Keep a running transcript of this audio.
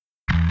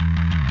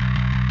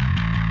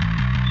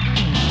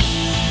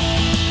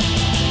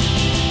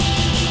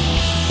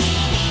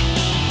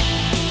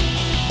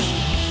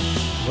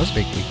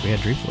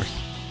Dreamforce.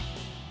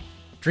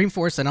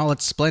 Dreamforce in all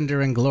its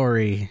splendor and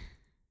glory.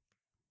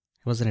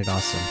 Wasn't it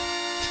awesome?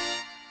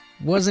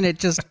 Wasn't it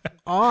just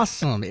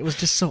awesome? It was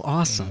just so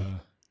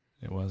awesome.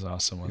 It was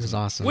awesome, wasn't it? It was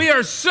awesome. We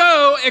are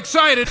so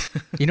excited.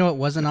 You know what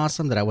wasn't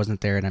awesome? That I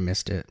wasn't there and I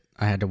missed it.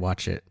 I had to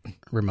watch it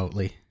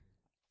remotely.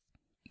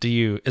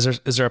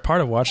 Is there a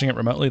part of watching it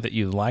remotely that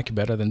you like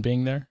better than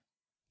being there?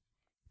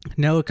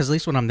 No, because at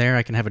least when I'm there,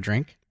 I can have a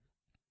drink.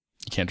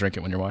 You can't drink it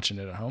when you're watching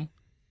it at home?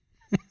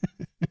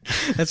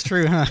 That's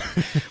true, huh?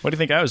 What do you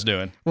think I was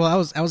doing? Well,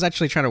 I was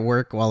actually trying to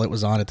work while it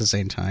was on at the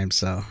same time,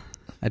 so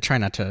I try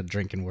not to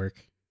drink and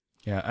work.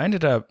 Yeah,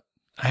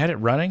 I had it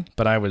running,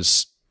 but I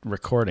was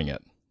recording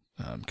it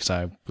because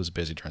I was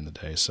busy during the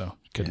day, so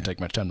couldn't take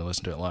much time to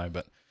listen to it live,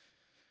 but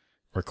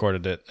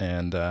recorded it.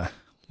 And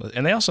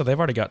they've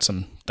already got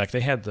some, like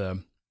they had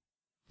the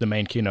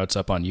main keynotes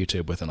up on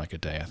YouTube within like a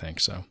day, I think,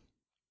 so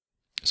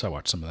I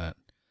watched some of that.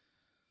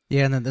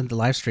 Yeah, and then the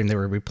live stream, they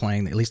were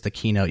replaying at least the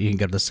keynote. You can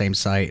go to the same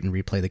site and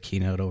replay the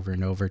keynote over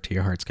and over to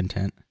your heart's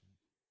content.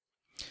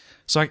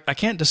 So I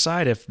can't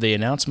decide if the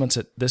announcements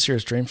at this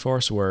year's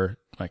Dreamforce were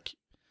like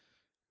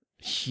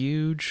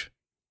huge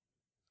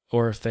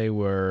or if they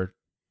were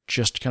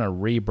just kind of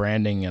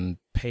rebranding and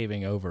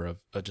paving over of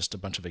just a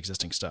bunch of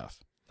existing stuff.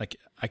 Like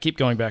I keep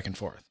going back and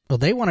forth. Well,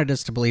 they wanted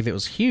us to believe it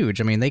was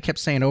huge. I mean, they kept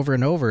saying over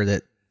and over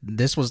that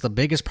this was the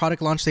biggest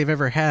product launch they've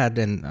ever had,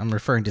 and I'm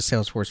referring to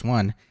Salesforce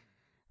One.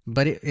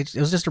 But it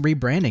was just a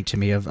rebranding to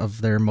me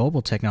of their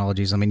mobile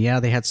technologies. I mean, yeah,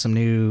 they had some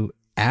new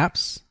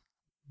apps,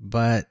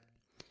 but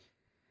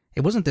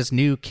it wasn't this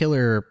new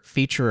killer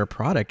feature or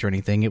product or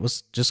anything. It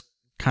was just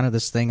kind of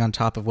this thing on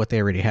top of what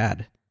they already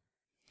had.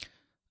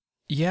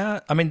 Yeah,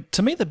 I mean,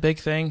 to me, the big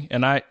thing,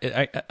 and I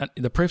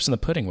the proof's in the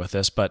pudding with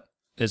this, but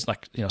it's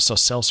like, so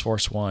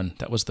Salesforce One,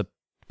 that was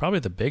probably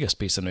the biggest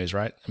piece of news,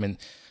 right? I mean,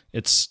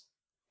 it's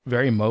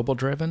very mobile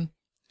driven,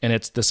 and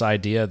it's this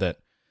idea that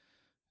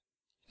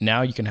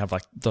now you can have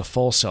like the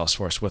full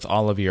Salesforce with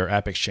all of your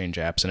AppExchange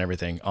apps and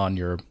everything on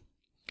your,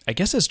 I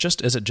guess is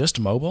it just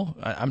mobile?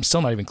 I'm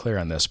still not even clear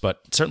on this, but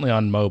certainly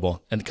on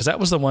mobile. And because that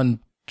was the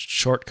one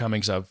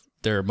shortcomings of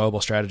their mobile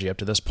strategy up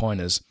to this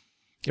point is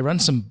it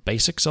runs some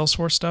basic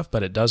Salesforce stuff,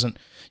 but it doesn't,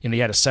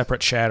 you had a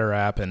separate Chatter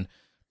app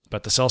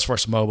but the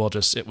Salesforce mobile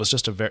it was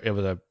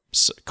a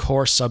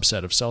core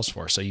subset of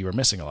Salesforce. So you were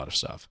missing a lot of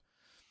stuff.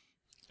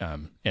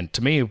 And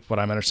to me, what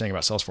I'm understanding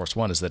about Salesforce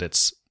One is that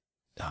it's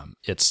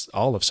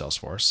all of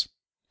Salesforce,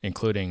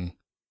 including,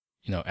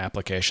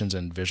 applications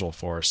and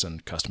Visualforce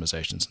and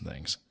customizations and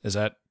things. Is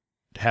that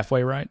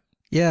halfway right?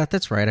 Yeah,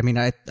 that's right. I mean,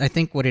 I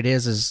think what it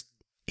is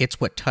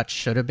it's what Touch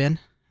should have been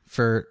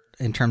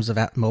in terms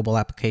of mobile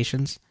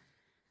applications.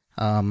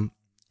 And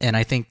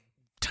I think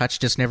Touch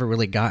just never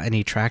really got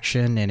any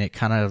traction, and it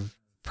kind of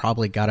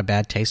probably got a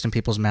bad taste in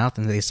people's mouth,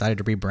 and they decided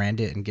to rebrand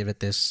it and give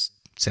it this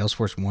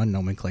Salesforce One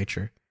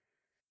nomenclature.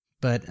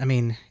 But, I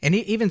mean, and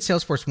even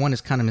Salesforce One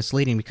is kind of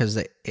misleading because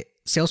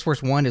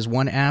Salesforce One is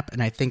one app,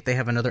 and I think they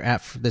have another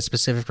app that's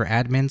specific for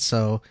admins,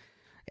 so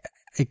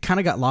it kind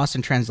of got lost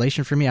in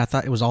translation for me. I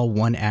thought it was all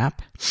one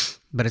app,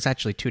 but it's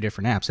actually two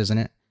different apps, isn't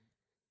it?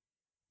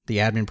 The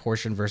admin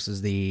portion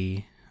versus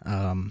the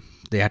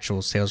actual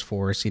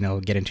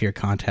Salesforce, get into your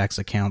contacts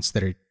accounts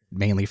that are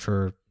mainly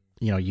for,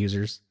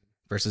 users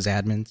versus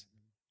admins.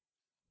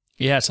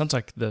 Yeah, it sounds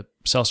like the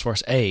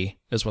Salesforce A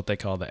is what they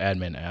call the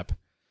admin app.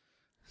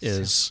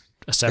 Is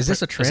a separate. Is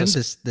this a trend?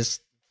 This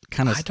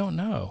kind of, I don't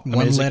know.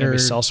 One is letter. It gonna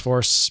be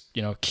Salesforce,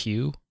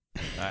 Q?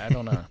 I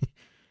don't know.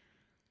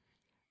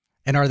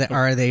 And are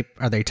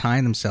they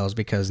tying themselves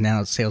because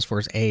now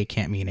Salesforce A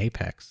can't mean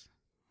Apex?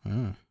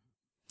 Oh.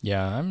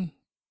 Yeah, I'm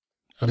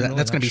that's really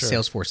going to be sure.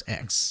 Salesforce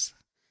X,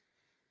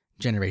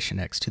 Generation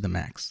X to the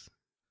max.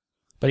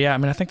 But yeah, I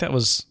mean, I think that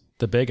was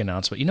the big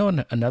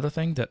announcement. Another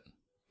thing that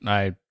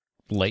I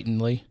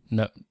latently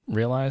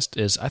realized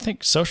is I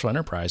think social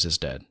enterprise is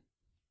dead.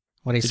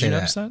 What do you say? Did you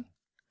notice that?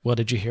 Well,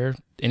 did you hear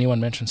anyone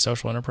mention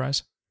social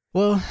enterprise?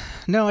 Well,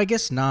 no, I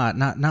guess not.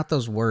 Not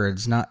those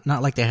words. Not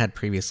like they had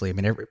previously. I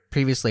mean,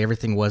 previously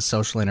everything was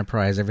social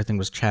enterprise. Everything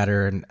was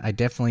Chatter, and I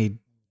definitely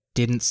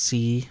didn't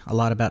see a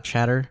lot about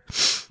Chatter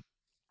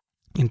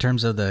in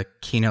terms of the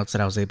keynotes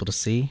that I was able to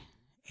see.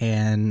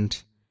 And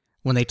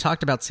when they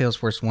talked about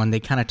Salesforce One, they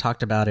kind of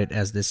talked about it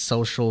as this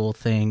social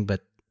thing,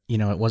 but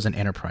it wasn't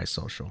enterprise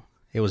social.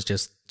 It was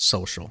just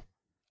social.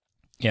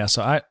 Yeah,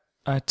 so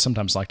I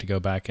sometimes like to go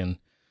back and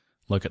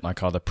look at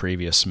like all the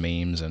previous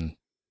memes and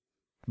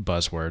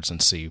buzzwords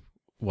and see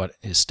what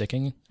is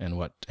sticking and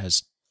what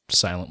has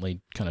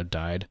silently kind of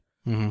died.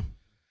 Mm-hmm.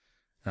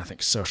 I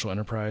think social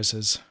enterprise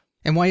is.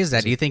 And why is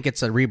that? Do you think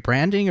it's a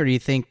rebranding, or do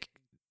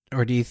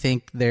you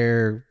think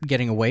they're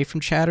getting away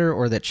from Chatter,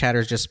 or that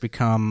Chatter's just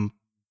become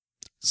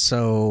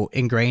so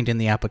ingrained in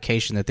the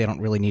application that they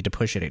don't really need to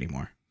push it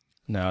anymore?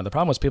 No, the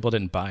problem was people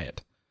didn't buy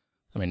it.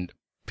 I mean,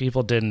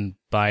 people didn't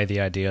buy the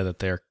idea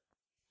that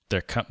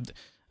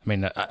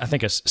I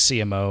think a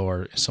CMO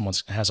or someone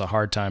has a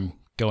hard time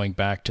going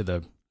back to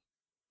the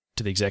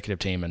executive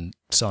team and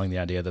selling the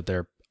idea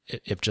that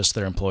if just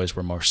their employees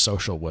were more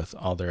social with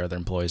all their other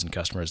employees and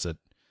customers, that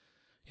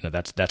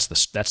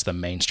that's the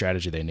main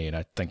strategy they need.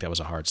 I think that was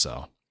a hard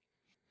sell.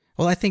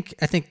 Well, I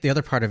think the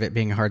other part of it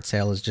being a hard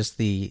sale is just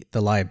the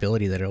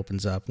liability that it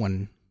opens up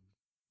when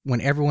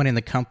everyone in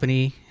the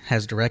company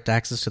has direct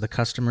access to the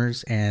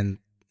customers and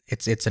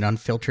it's an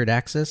unfiltered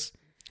access.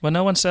 Well,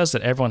 no one says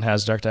that everyone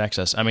has direct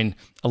access. I mean,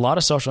 a lot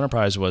of social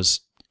enterprise was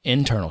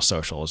internal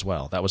social as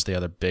well. That was the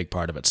other big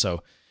part of it.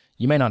 So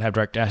you may not have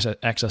direct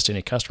access to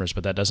any customers,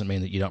 but that doesn't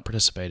mean that you don't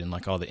participate in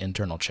like all the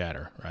internal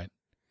chatter, right?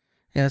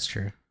 Yeah, that's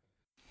true.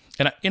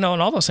 And and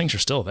all those things are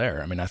still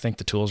there. I mean, I think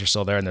the tools are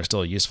still there and they're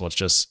still useful. It's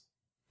just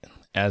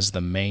as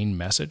the main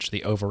message,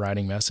 the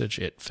overriding message,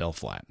 it fell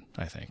flat,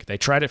 I think. They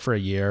tried it for a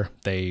year.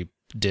 They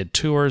did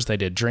tours. They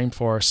did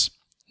Dreamforce.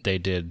 They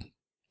did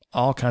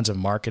all kinds of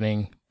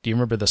marketing. Do you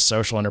remember the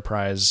social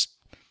enterprise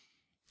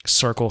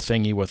circle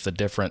thingy with the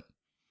different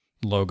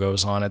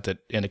logos on it that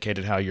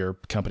indicated how your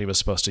company was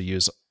supposed to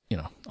use,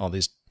 all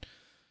these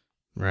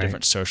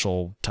different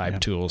social type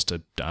tools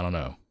to, I don't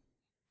know,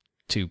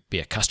 to be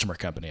a customer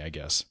company, I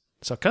guess.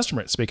 So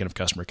speaking of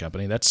customer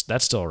company, that's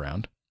still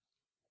around.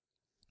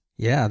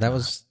 Yeah, that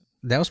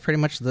was pretty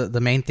much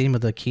the main theme of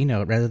the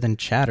keynote. Rather than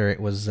chatter, it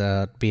was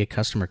be a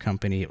customer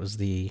company. It was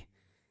the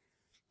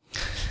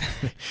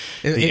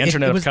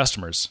Internet of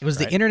Customers. It was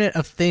the Internet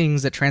of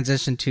Things that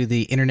transitioned to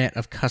the Internet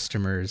of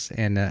Customers,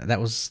 and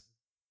that was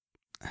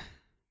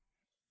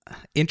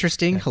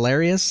interesting,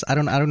 hilarious. I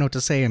don't know what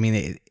to say. I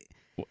mean,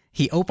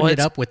 he opened it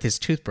up with his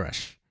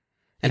toothbrush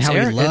and how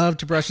he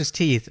loved to brush his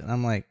teeth. And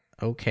I'm like,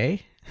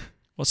 okay.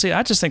 Well, see,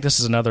 I just think this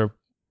is another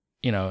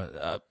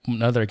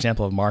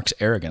example of Mark's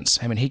arrogance.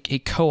 I mean, he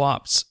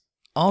co-opts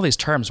all these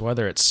terms,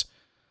 whether it's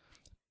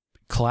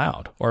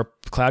cloud or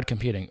cloud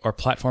computing or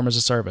platform as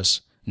a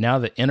service. Now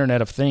the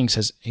Internet of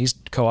Things he's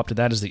co-opted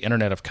that as the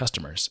Internet of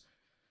Customers.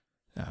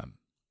 And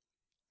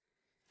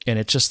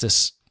it's just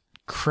this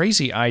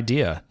crazy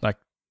idea, like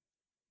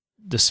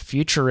this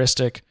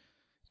futuristic,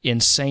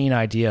 insane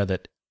idea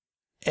that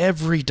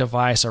every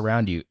device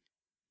around you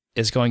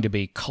is going to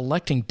be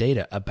collecting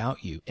data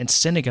about you and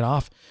sending it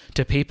off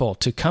to people,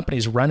 to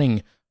companies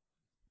running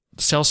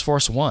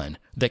Salesforce One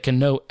that can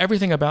know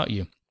everything about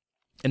you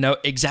and know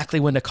exactly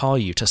when to call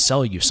you to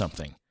sell you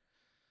something.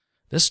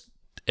 This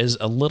is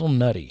a little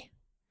nutty.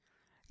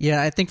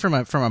 Yeah, I think from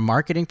a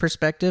marketing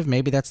perspective,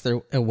 maybe that's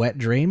a wet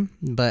dream,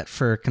 but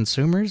for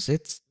consumers,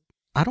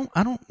 I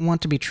don't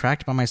want to be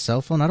tracked by my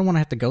cell phone. I don't want to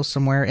have to go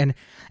somewhere.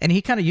 And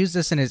he kind of used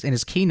this in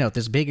his keynote,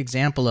 this big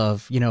example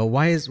of,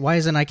 why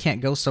isn't I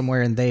can't go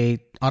somewhere and they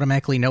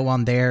automatically know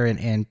I'm there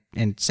and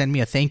send me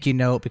a thank you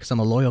note because I'm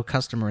a loyal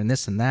customer and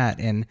this and that.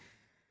 And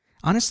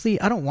honestly,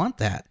 I don't want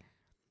that.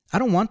 I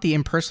don't want the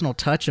impersonal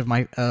touch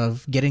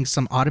of getting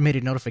some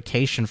automated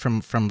notification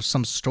from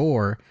some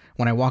store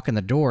when I walk in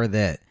the door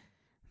that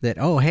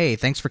oh, hey,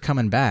 thanks for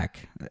coming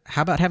back.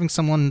 How about having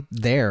someone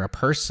there, a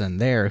person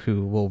there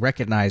who will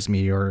recognize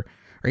me or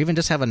even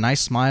just have a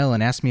nice smile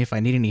and ask me if I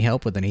need any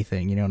help with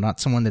anything,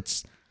 not someone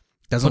that's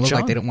doesn't look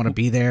like they don't want to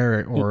be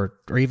there or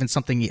even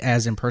something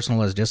as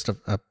impersonal as just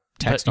a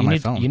text on my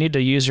phone. You need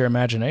to use your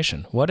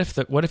imagination. What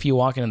if you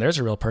walk in and there's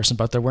a real person,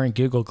 but they're wearing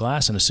Google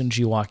Glass, and as soon as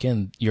you walk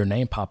in, your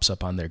name pops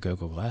up on their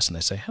Google Glass and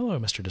they say, "Hello,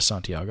 Mr.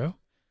 DeSantiago.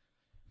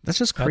 That's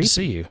just creepy. Glad to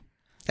see you.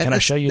 Can I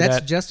show you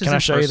that? Can I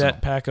show you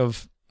that pack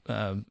of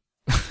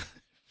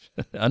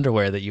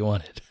underwear that you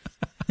wanted?"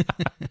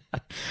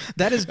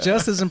 That is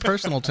just as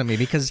impersonal to me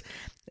because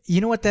you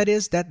know what that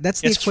is?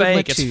 That's the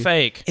equivalent to... It's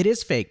fake. It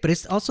is fake, but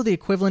it's also the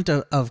equivalent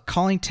of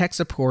calling tech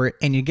support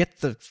and you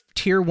get the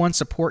tier 1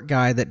 support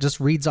guy that just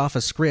reads off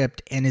a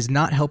script and is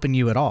not helping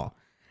you at all.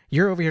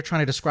 You're over here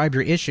trying to describe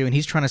your issue and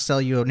he's trying to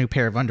sell you a new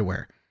pair of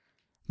underwear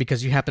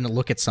because you happen to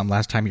look at some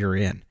last time you were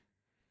in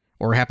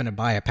or happen to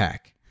buy a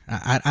pack.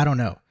 I don't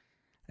know.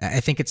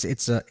 I think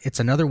it's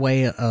another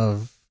way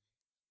of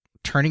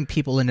turning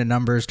people into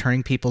numbers,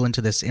 turning people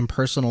into this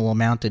impersonal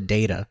amount of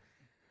data,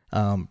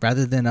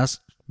 rather than us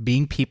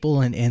being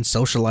people and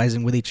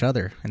socializing with each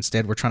other.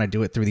 Instead, we're trying to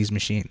do it through these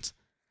machines.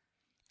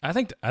 I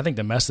think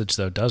the message,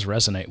 though, does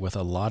resonate with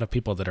a lot of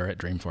people that are at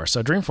Dreamforce.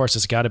 So Dreamforce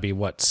has got to be,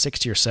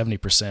 60 or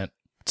 70%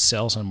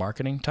 sales and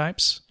marketing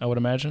types, I would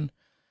imagine.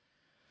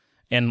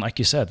 And like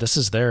you said, this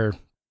is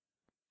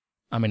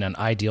an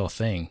ideal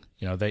thing.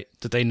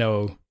 They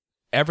know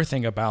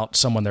everything about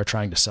someone they're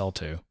trying to sell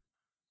to.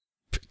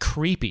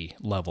 Creepy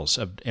levels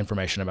of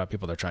information about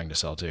people they're trying to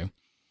sell to.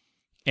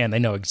 And they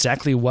know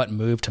exactly what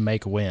move to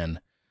make when.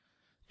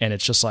 And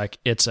it's just like,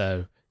 it's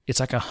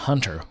like a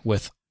hunter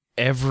with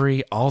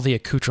all the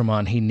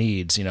accoutrement he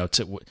needs,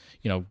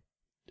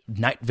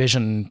 night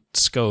vision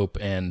scope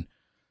and,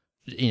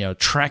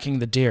 tracking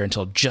the deer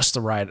until just the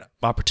right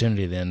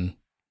opportunity. Then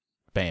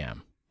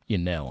bam, you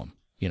nail him,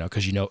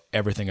 because you know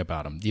everything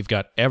about him. You've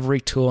got every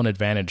tool and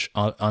advantage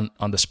on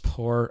this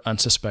poor,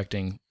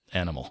 unsuspecting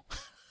animal.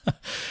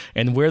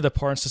 And we're the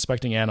poor,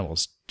 unsuspecting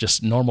animals,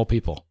 just normal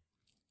people.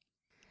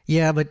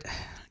 Yeah, but,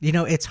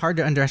 it's hard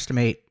to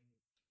underestimate.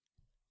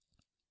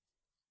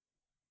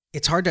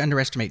 It's hard to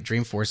underestimate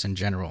Dreamforce in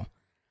general.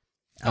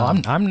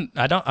 I'm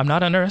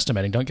not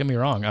underestimating. Don't get me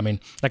wrong. I mean,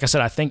 like I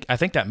said, I think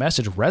that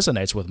message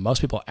resonates with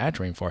most people at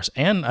Dreamforce,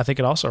 and I think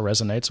it also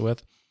resonates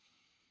with,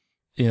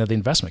 the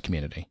investment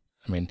community.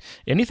 I mean,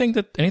 anything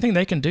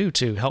they can do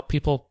to help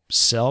people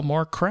sell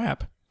more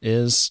crap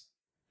is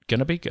going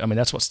to be. I mean,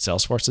 that's what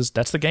Salesforce is.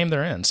 That's the game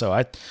they're in. So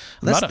I'm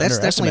not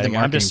underestimating.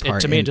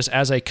 To me, just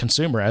as a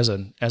consumer, as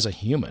a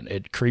human,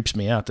 it creeps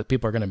me out that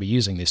people are going to be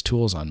using these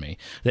tools on me.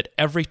 That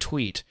every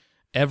tweet,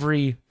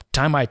 every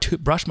time I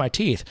brush my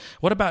teeth,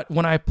 what about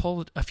when I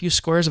pull a few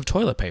squares of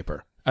toilet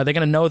paper? Are they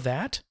going to know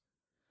that?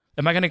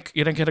 Am I going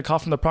to get a call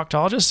from the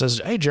proctologist that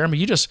says, "Hey, Jeremy,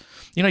 you just,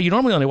 you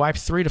normally only wipe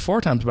 3 to 4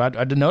 times, but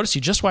I did notice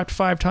you just wiped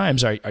 5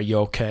 times. Are you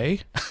okay?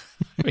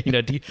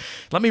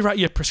 Let me write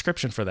you a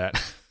prescription for that."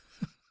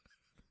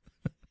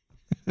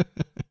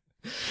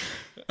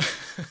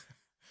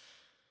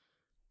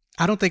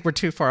 I don't think we're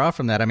too far off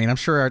from that. I mean, I'm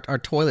sure our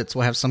toilets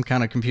will have some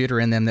kind of computer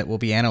in them that will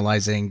be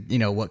analyzing,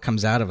 what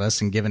comes out of us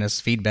and giving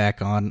us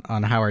feedback on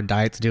how our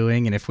diet's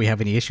doing and if we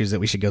have any issues that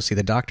we should go see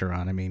the doctor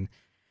on. I mean,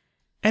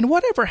 and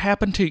whatever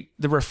happened to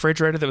the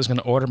refrigerator that was going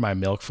to order my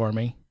milk for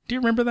me? Do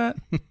you remember that?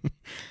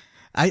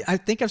 I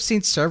think I've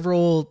seen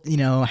several,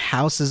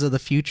 houses of the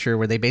future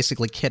where they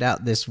basically kit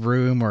out this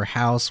room or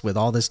house with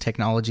all this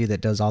technology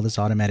that does all this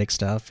automatic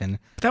stuff. And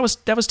that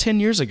was 10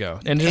 years ago,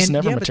 and it just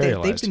never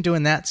materialized. They've been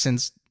doing that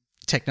since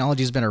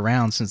technology's been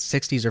around, since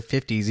 60s or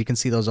 50s. You can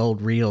see those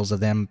old reels of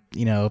them,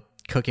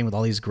 cooking with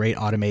all these great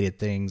automated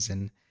things.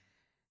 And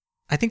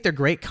I think they're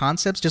great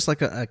concepts, just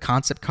like a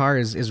concept car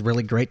is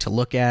really great to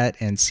look at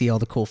and see all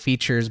the cool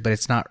features, but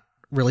it's not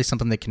really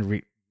something that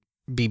can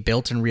be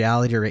built in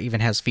reality or even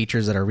has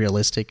features that are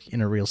realistic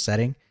in a real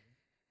setting.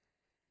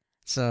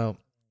 So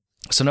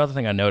another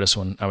thing I noticed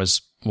when I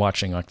was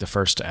watching like the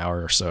first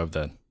hour or so of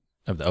the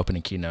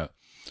opening keynote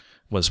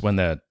was when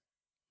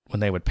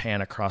they would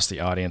pan across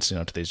the audience,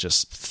 to these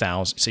just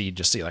thousands. So you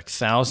just see like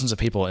thousands of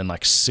people in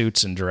like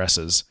suits and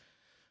dresses,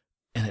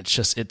 and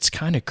it's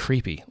kind of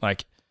creepy.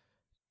 Like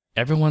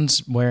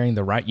everyone's wearing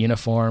the right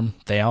uniform.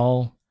 They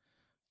all,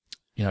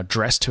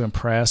 dressed to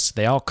impress.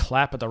 They all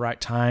clap at the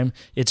right time.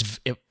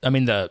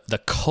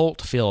 The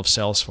cult feel of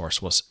Salesforce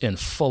was in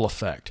full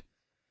effect.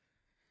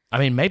 I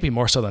mean, maybe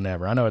more so than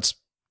ever. I know it's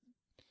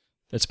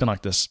been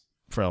like this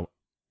for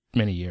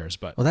many years,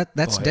 but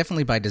that's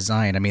definitely by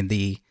design. I mean,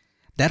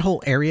 that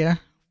whole area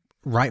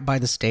right by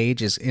the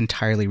stage is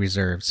entirely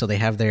reserved. So they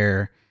have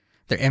their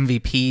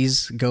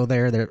MVPs go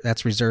there.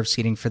 That's reserved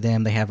seating for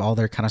them. They have all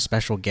their kind of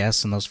special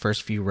guests in those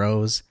first few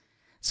rows.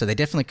 So they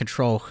definitely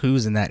control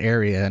who's in that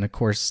area. And of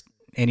course,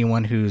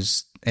 anyone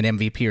who's an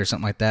MVP or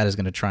something like that is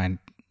going to try and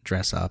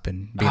dress up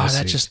and be in a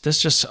suit.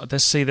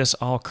 This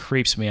all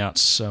creeps me out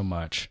so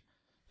much.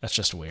 That's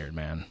just weird,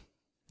 man.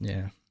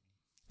 Yeah.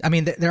 I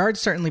mean, there are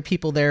certainly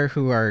people there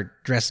who are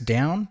dressed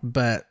down,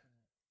 but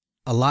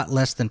a lot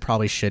less than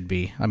probably should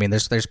be. I mean,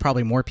 there's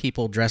probably more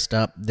people dressed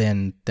up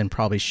than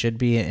probably should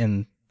be.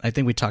 And I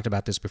think we talked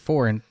about this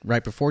before, and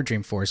right before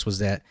Dreamforce was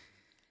that,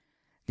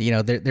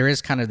 there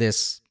is kind of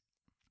this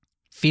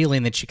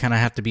feeling that you kind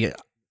of have to be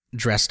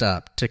dressed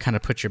up to kind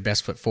of put your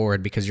best foot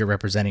forward because you're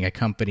representing a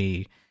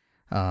company.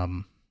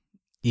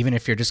 Even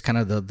if you're just kind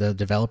of the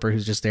developer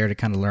who's just there to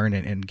kind of learn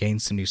and gain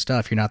some new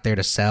stuff, you're not there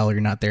to sell.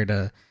 You're not there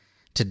to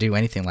do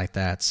anything like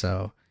that.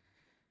 So,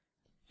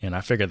 and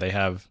I figured they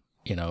have,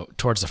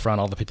 towards the front,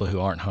 all the people who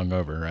aren't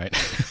hungover, right?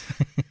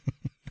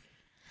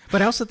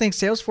 But I also think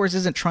Salesforce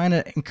isn't trying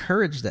to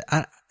encourage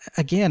that.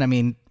 Again, I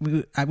mean,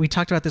 we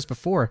talked about this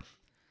before.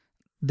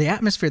 The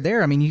atmosphere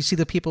there, I mean, you see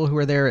the people who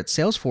are there at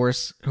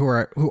Salesforce who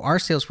are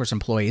Salesforce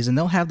employees, and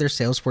they'll have their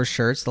Salesforce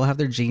shirts, they'll have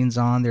their jeans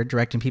on, they're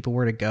directing people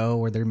where to go,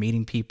 or they're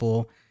meeting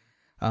people.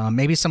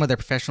 Maybe some of their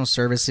professional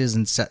services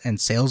and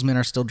salesmen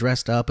are still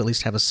dressed up, at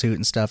least have a suit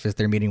and stuff if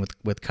they're meeting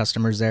with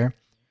customers there.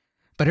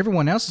 But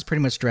everyone else is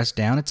pretty much dressed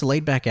down. It's a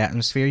laid-back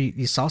atmosphere.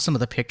 You saw some of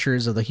the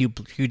pictures of the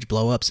huge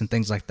blow-ups and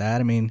things like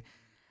that. I mean,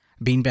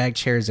 beanbag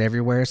chairs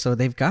everywhere. So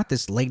they've got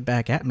this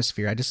laid-back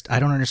atmosphere. I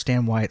don't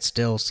understand why it's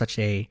still such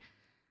a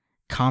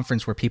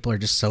conference where people are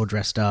just so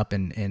dressed up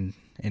and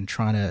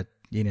trying to,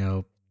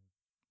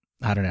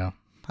 I don't know.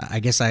 I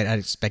guess I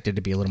expected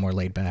to be a little more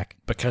laid back.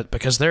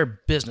 Because they're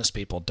business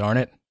people, darn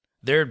it.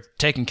 They're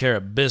taking care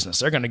of business.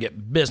 They're going to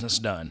get business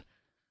done.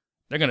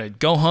 They're going to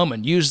go home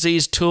and use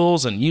these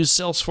tools and use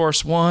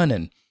Salesforce One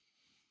and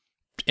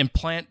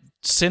implant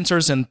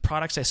sensors and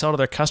products they sell to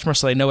their customers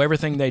so they know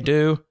everything they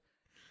do.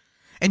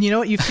 And you know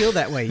what? You feel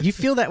that way. You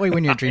feel that way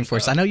when you're at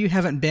Dreamforce. I know you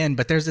haven't been,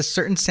 but there's a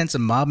certain sense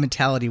of mob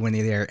mentality when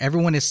you're there.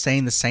 Everyone is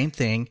saying the same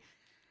thing.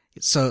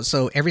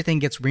 So everything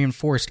gets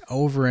reinforced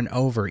over and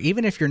over.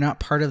 Even if you're not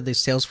part of the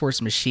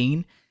Salesforce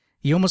machine,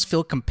 you almost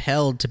feel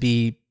compelled to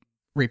be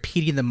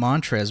repeating the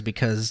mantras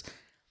because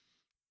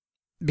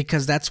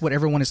that's what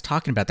everyone is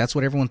talking about. That's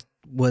what everyone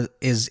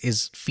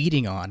is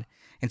feeding on.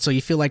 And so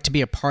you feel like to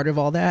be a part of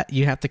all that,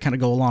 you have to kind of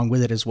go along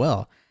with it as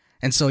well.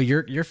 And so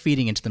you're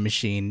feeding into the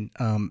machine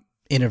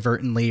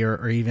inadvertently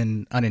or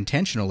even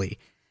unintentionally.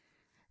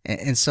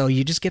 And so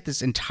you just get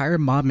this entire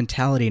mob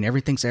mentality, and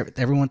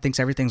everyone thinks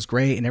everything's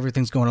great and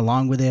everything's going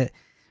along with it.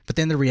 But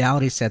then the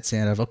reality sets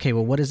in of, okay,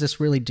 well, what does this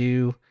really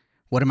do?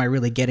 What am I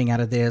really getting out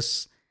of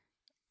this?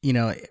 You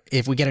know,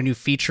 if we get a new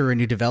feature or a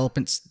new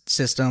development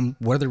system,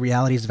 what are the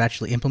realities of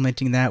actually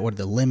implementing that? What are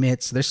the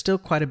limits? There's still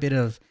quite a bit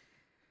of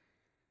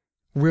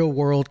real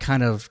world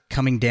kind of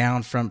coming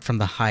down from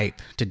the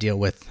hype to deal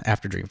with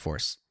after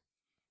Dreamforce.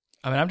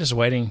 I mean, I'm just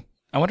waiting.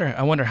 I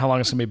wonder how long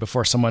it's gonna be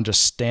before someone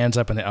just stands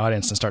up in the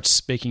audience and starts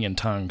speaking in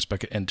tongues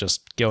and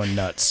just going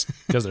nuts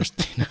because there's.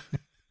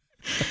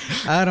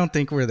 I don't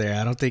think we're there.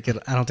 I don't think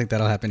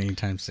that'll happen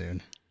anytime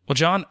soon. Well,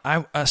 John,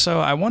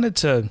 I wanted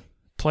to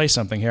play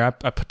something here.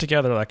 I put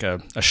together like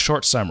a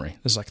short summary.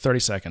 This is like 30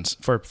 seconds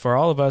for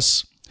all of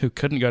us who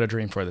couldn't go to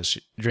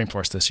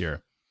Dreamforce this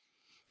year.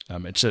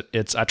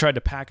 I tried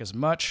to pack as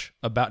much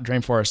about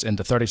Dreamforce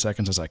into 30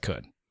 seconds as I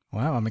could.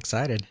 Wow, I'm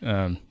excited.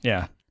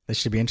 Yeah. This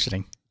should be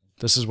interesting.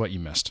 This is what you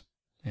missed.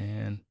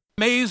 And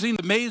Amazing,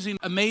 amazing,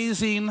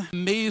 amazing,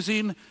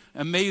 amazing,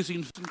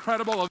 amazing,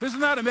 incredible. Isn't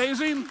that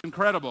amazing?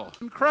 Incredible,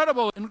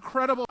 incredible,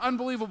 incredible,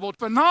 unbelievable,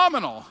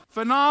 phenomenal,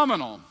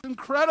 phenomenal,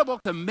 incredible,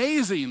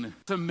 amazing,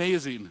 it's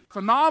amazing,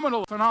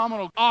 phenomenal,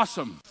 phenomenal,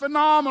 awesome,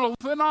 phenomenal,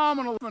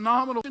 phenomenal,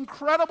 phenomenal,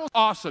 incredible,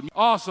 awesome,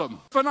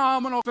 awesome,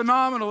 phenomenal,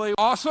 phenomenally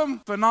awesome,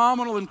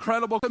 phenomenal,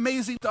 incredible,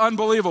 amazing,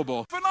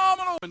 unbelievable,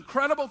 phenomenal,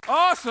 incredible,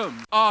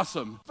 awesome,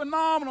 awesome,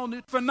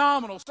 phenomenal,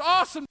 phenomenal,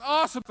 awesome,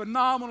 awesome,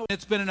 phenomenal.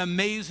 It's been an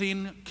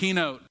amazing keynote.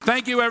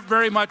 Thank you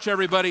very much,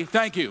 everybody.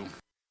 Thank you.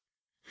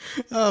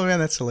 Oh, man,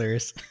 that's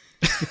hilarious.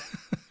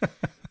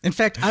 In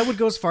fact, I would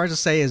go as far as to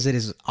say as it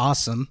is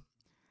awesome.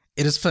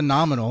 It is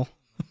phenomenal.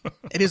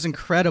 It is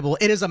incredible.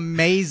 It is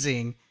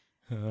amazing.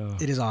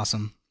 It is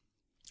awesome.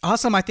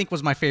 Awesome, I think,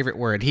 was my favorite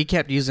word. He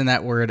kept using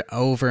that word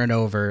over and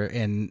over.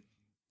 And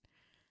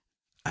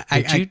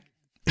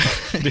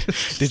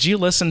Did you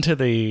listen to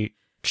the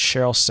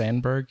Sheryl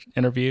Sandberg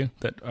interview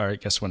or I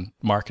guess when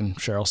Mark and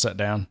Sheryl sat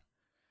down?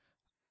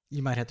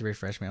 You might have to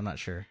refresh me. I'm not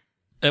sure.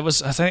 It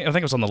was. I think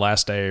it was on the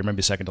last day, or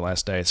maybe second to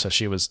last day. So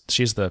she's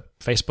the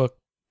Facebook.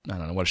 I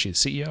don't know what is she,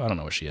 CEO. I don't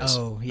know what she is.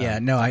 Oh yeah,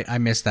 no, I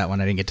missed that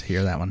one. I didn't get to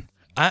hear that one.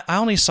 I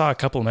only saw a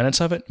couple of minutes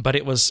of it, but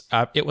it was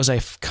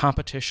a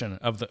competition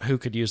of who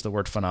could use the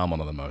word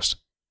phenomenal the most.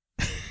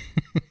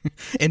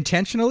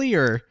 Intentionally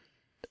or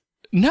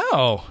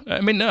no?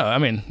 I mean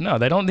no.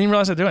 They don't even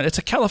realize they're doing it. It's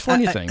a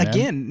California thing.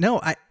 Again, no.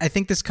 I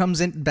think this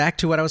comes in back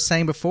to what I was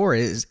saying before.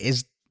 Is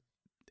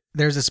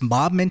there's this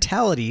mob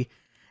mentality,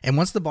 and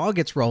once the ball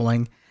gets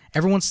rolling,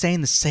 everyone's saying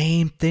the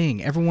same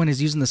thing. Everyone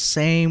is using the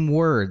same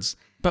words.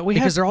 But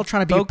because they're all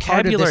trying to be a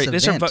part of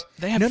this event.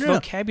 They have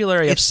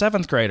vocabulary of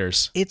seventh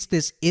graders. It's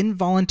this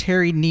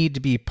involuntary need to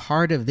be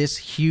part of this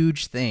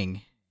huge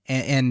thing,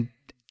 and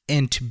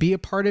to be a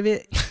part of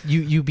it,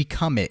 you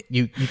become it.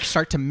 You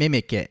start to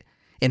mimic it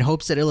in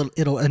hopes that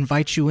it'll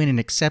invite you in and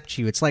accept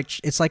you. It's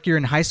like you're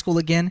in high school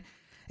again,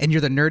 and you're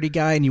the nerdy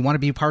guy, and you want to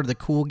be part of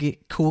the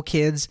cool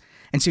kids.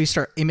 And so you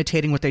start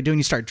imitating what they do, and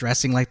you start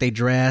dressing like they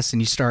dress,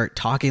 and you start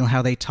talking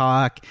how they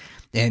talk,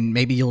 and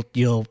maybe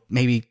you'll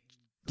maybe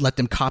let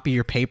them copy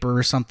your paper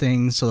or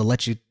something, so they'll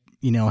let you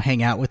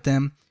hang out with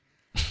them.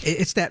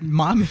 It's that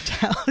mob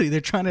mentality.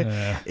 They're trying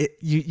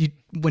to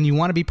when you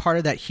want to be part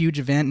of that huge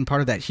event and part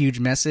of that huge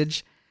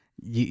message,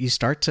 you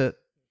start to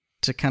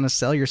kind of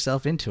sell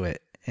yourself into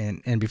it,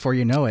 and before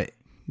you know it,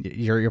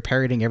 you're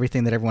parroting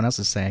everything that everyone else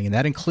is saying, and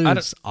that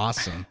includes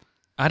awesome.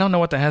 I don't know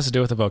what that has to do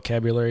with the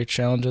vocabulary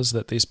challenges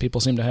that these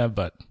people seem to have,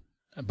 but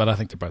I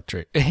think they're both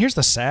true. And here's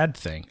the sad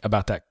thing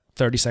about that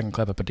 30-second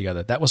clip I put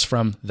together. That was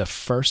from the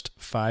first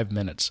 5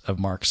 minutes of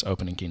Mark's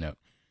opening keynote.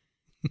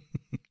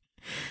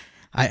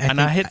 I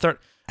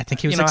think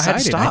he was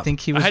excited. I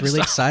think he was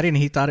really excited, and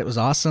he thought it was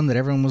awesome that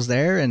everyone was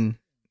there,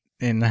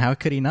 and how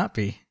could he not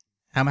be?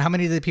 How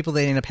many of the people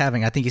they ended up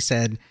having? I think he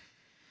said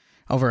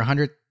over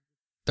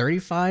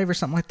 135 or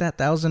something like that,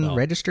 thousand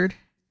registered.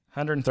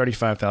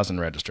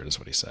 135,000 registered is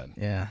what he said.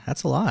 Yeah,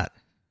 that's a lot.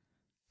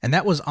 And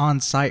that was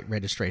on-site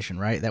registration,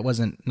 right? That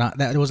wasn't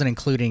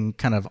including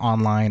kind of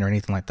online or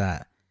anything like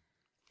that.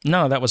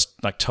 No, that was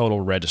like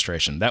total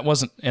registration. That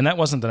wasn't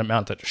the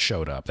amount that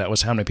showed up. That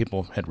was how many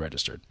people had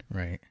registered.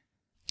 Right.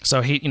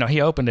 So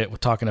he opened it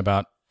with talking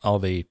about all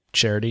the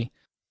charity.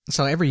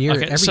 So every year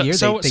they do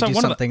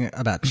something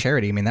about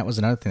charity. I mean, that was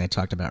another thing they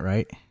talked about,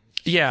 right?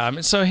 Yeah. I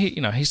mean, so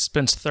he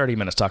spends 30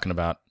 minutes talking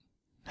about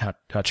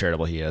how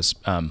charitable he is.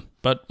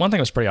 But one thing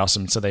was pretty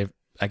awesome. So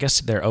I guess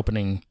they're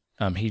opening.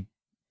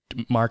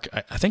 Mark,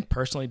 I think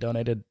personally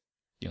donated,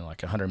 like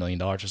 $100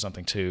 million or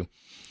something to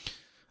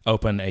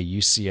open a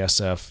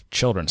UCSF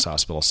children's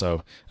hospital.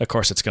 So of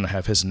course it's going to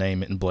have his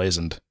name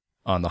emblazoned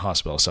on the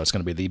hospital. So it's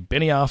going to be the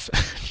Benioff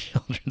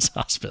Children's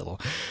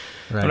Hospital.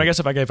 Right. But I guess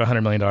if I gave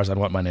 $100 million, I'd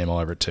want my name all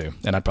over it too,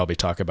 and I'd probably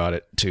talk about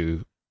it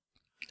to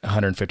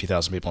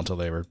 150,000 people until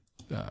they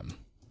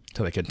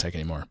couldn't take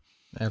any more.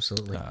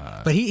 Absolutely.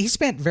 But he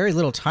spent very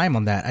little time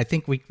on that. I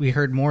think we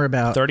heard more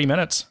about 30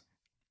 minutes.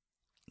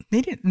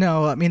 He didn't.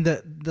 No, I mean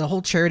the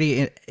whole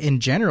charity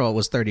in general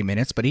was 30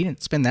 minutes, but he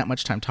didn't spend that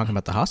much time talking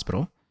about the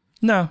hospital.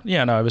 No,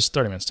 it was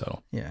 30 minutes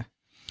total. Yeah,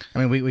 I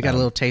mean we got a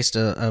little taste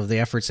of the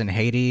efforts in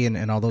Haiti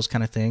and all those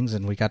kind of things,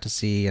 and we got to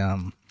see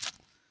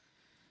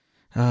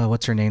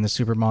what's her name? The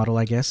supermodel,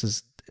 I guess,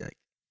 is.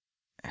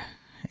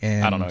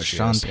 And I don't know who she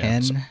Sean is,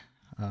 Penn. yeah.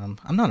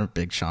 I'm not a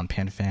big Sean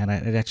Penn fan.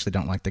 I actually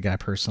don't like the guy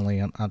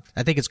personally.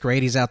 I think it's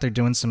great he's out there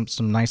doing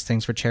some nice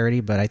things for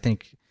charity, but I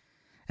think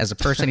as a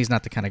person, he's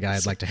not the kind of guy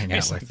I'd like to hang out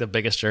He's with. like the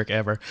biggest jerk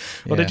ever.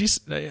 Well, Yeah.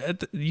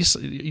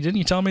 didn't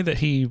you tell me that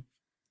he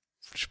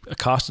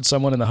accosted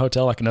someone in the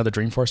hotel, like another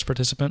Dreamforce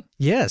participant?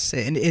 Yes,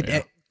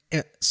 and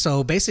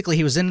so basically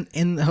he was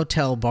in the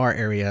hotel bar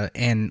area,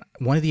 and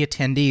one of the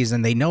attendees,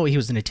 and they know he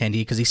was an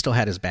attendee because he still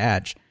had his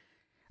badge,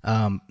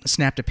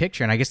 snapped a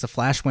picture, and I guess the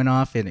flash went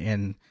off,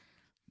 and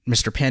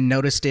Mr. Penn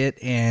noticed it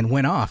and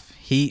went off.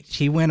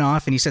 He went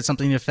off and he said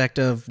something to the effect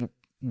of,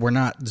 "We're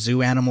not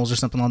zoo animals," or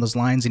something along those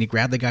lines, and he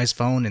grabbed the guy's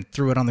phone and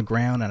threw it on the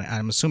ground, and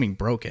I'm assuming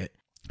broke it.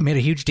 Made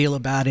a huge deal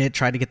about it,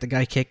 tried to get the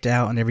guy kicked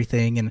out and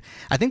everything, and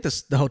I think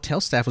the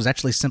hotel staff was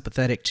actually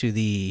sympathetic to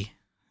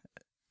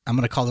I'm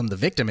going to call them the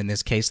victim in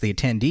this case, the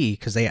attendee,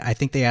 because I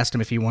think they asked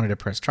him if he wanted to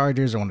press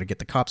charges or wanted to get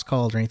the cops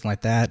called or anything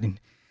like that, and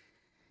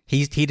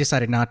he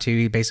decided not to.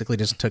 He basically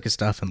just took his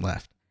stuff and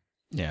left.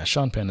 Yeah,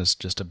 Sean Penn is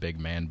just a big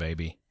man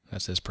baby.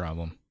 That's his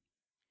problem.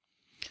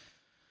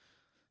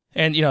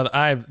 And,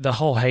 the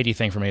whole Haiti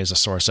thing for me is a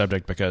sore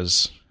subject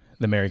because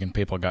the American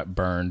people got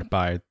burned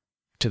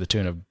to the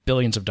tune of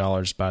billions of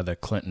dollars by the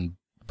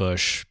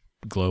Clinton-Bush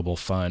Global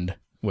Fund,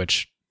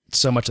 which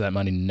so much of that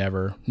money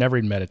never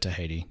even made it to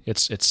Haiti.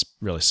 It's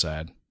really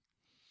sad.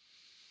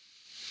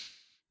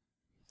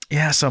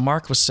 Yeah, so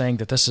Mark was saying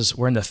that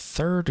we're in the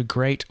third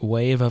great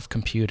wave of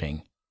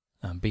computing.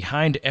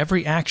 Behind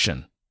every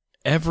action,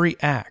 every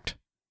act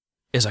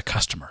is a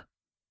customer.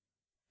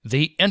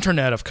 The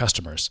internet of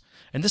customers.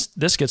 And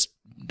this gets,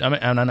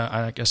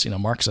 I guess,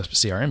 Mark's a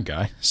CRM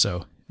guy,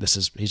 so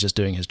he's just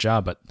doing his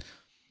job, but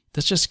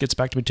this just gets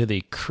back to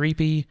the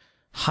creepy,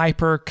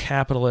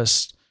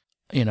 hyper-capitalist,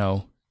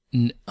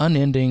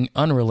 unending,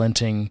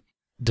 unrelenting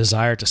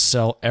desire to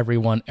sell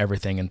everyone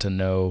everything and to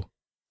know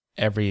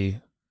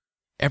every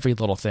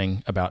little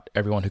thing about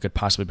everyone who could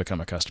possibly become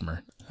a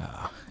customer.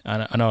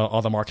 I know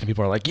all the marketing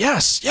people are like,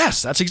 yes,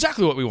 that's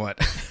exactly what we want.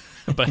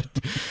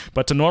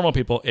 but to normal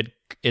people,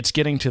 it's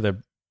getting to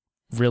the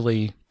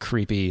really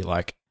creepy,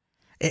 like...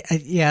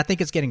 I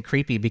think it's getting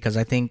creepy because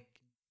I think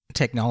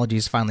technology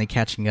is finally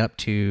catching up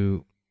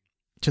to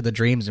the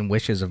dreams and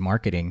wishes of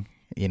marketing.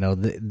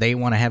 They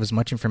want to have as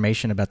much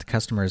information about the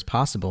customer as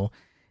possible,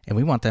 and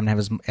we want them to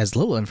have as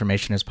little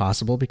information as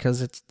possible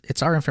because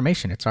it's our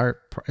information. It's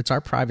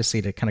our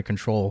privacy to kind of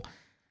control,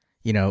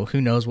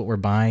 who knows what we're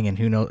buying and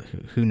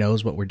who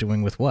knows what we're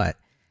doing with what.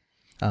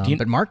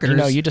 But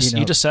marketers, you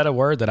just said a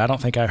word that I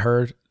don't think I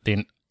heard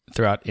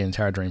throughout the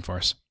entire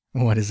Dreamforce.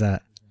 What is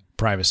that?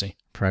 Privacy.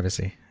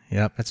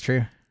 Yep, that's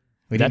true.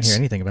 We didn't hear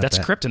anything about that.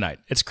 That's kryptonite.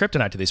 It's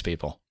kryptonite to these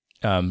people.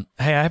 Hey,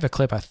 I have a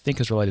clip I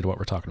think is related to what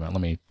we're talking about.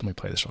 Let me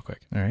play this real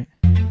quick. All right.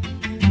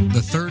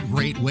 The third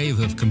great wave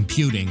of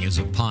computing is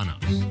upon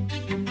us.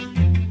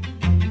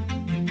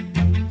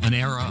 An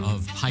era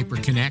of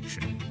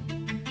hyperconnection.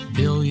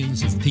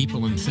 Billions of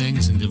people and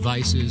things and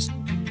devices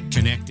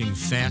connecting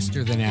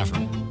faster than ever.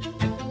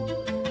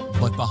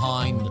 But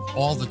behind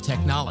all the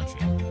technology,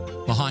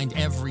 behind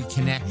every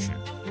connection,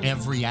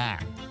 every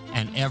app,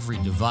 and every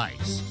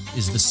device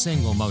is the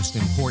single most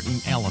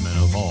important element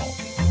of all.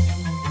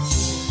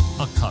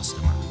 A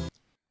customer.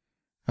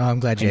 Oh, I'm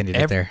glad you ended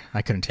it there.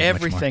 I couldn't take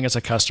everything much more. is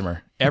a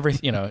customer.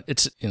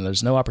 It's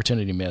there's no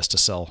opportunity missed to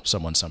sell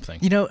someone something.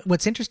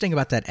 What's interesting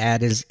about that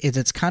ad is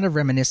it's kind of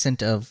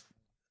reminiscent of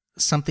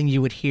something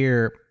you would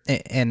hear,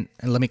 and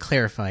let me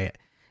clarify it.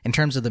 In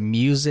terms of the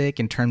music,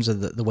 in terms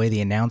of the way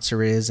the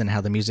announcer is and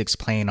how the music's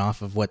playing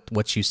off of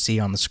what you see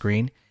on the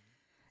screen,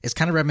 it's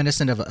kind of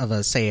reminiscent of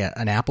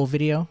an Apple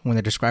video when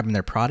they're describing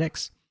their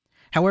products.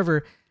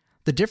 However,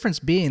 the difference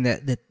being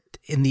that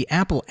in the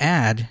Apple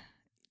ad,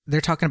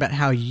 they're talking about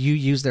how you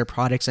use their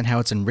products and how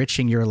it's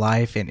enriching your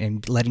life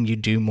and letting you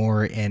do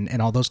more and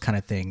all those kind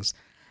of things.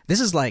 This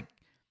is like,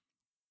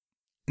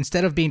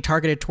 instead of being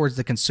targeted towards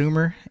the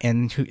consumer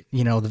and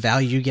the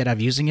value you get out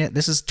of using it,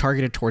 this is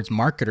targeted towards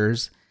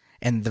marketers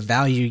and the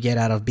value you get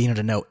out of being able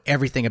to know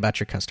everything about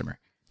your customer.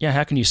 Yeah,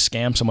 how can you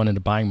scam someone into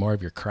buying more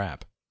of your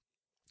crap?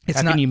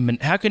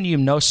 How can you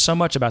know so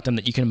much about them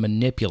that you can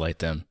manipulate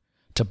them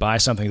to buy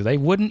something that they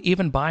wouldn't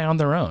even buy on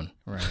their own?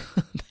 Right.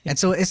 And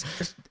so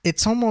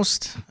it's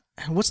almost,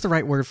 what's the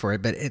right word for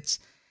it? But it's,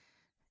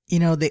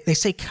 they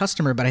say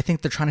customer, but I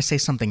think they're trying to say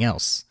something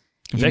else.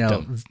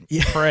 Victim.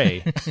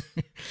 Prey.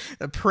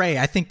 Prey.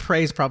 I think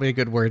prey is probably a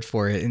good word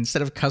for it.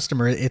 Instead of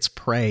customer, it's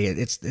prey.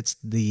 It's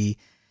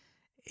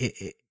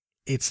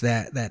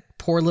that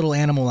poor little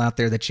animal out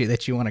there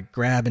that you want to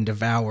grab and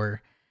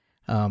devour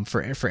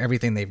for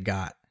everything they've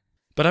got.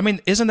 But I mean,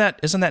 isn't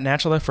that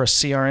natural though for a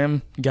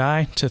CRM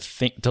guy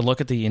to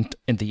look at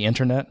the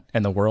internet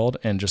and the world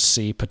and just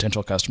see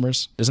potential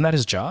customers? Isn't that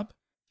his job?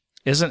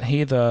 Isn't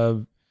he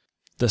the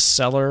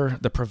seller,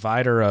 the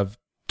provider of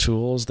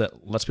tools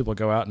that lets people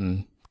go out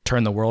and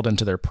turn the world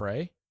into their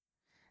prey?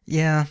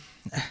 Yeah,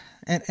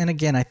 and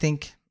again, I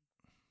think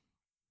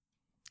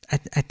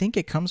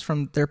it comes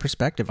from their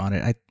perspective on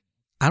it.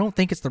 I don't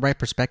think it's the right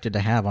perspective to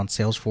have on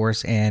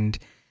Salesforce and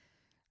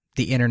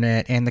the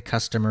internet and the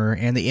customer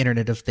and the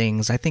Internet of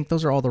Things. I think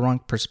those are all the wrong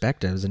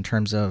perspectives in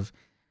terms of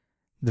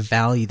the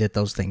value that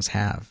those things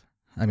have.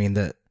 I mean,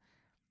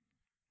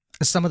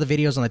 some of the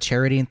videos on the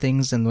charity and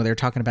things, and where they're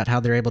talking about how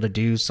they're able to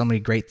do so many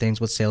great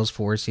things with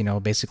Salesforce, you know,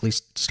 basically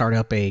start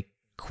up a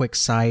quick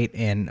site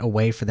and a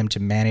way for them to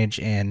manage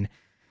and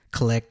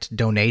collect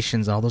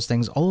donations, all those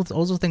things. All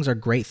those things are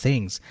great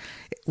things.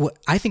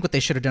 I think what they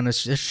should have done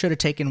is just should have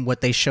taken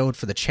what they showed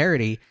for the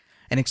charity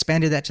and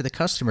expanded that to the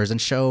customers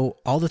and show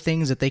all the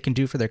things that they can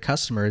do for their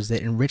customers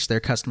that enrich their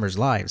customers'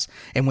 lives.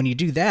 And when you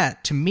do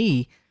that, to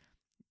me,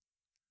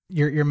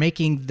 you're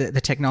making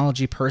the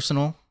technology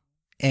personal,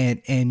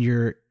 and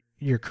you're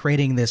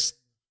creating this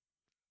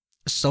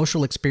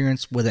social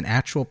experience with an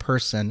actual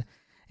person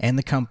and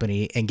the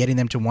company, and getting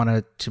them to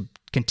want to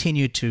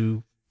continue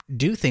to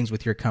do things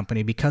with your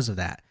company because of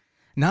that.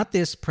 Not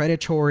this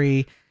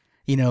predatory,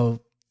 you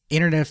know,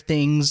 Internet of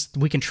Things.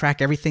 We can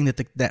track everything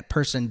that that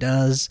person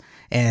does,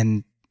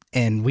 and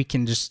we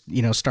can just,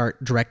 you know,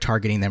 start direct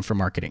targeting them for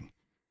marketing.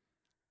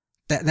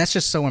 That's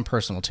just so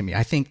impersonal to me.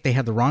 I think they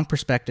had the wrong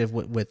perspective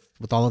with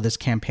all of this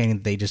campaigning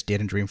that they just did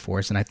in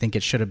Dreamforce, and I think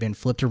it should have been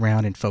flipped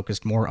around and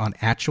focused more on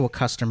actual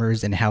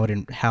customers and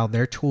how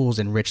their tools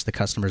enrich the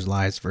customers'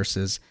 lives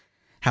versus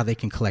how they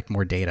can collect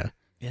more data.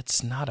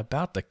 It's not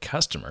about the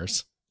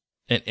customers,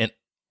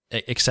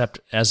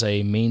 except as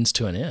a means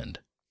to an end.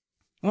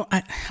 Well,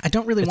 I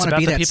don't really want to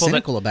be that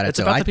cynical about it. It's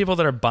about the people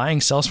that are buying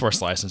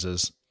Salesforce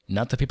licenses,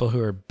 not the people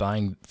who are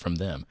buying from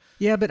them.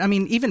 Yeah, but I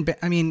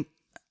mean,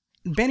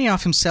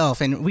 Benioff himself,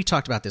 and we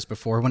talked about this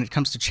before, when it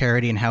comes to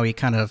charity and how he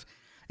kind of,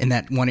 in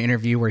that one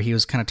interview where he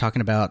was kind of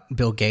talking about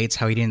Bill Gates,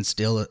 how he didn't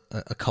instill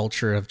a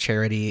culture of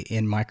charity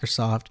in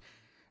Microsoft.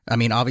 I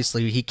mean,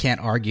 obviously, he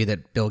can't argue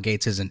that Bill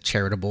Gates isn't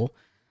charitable,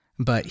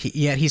 but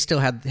he still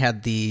had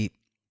the,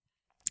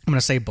 I'm going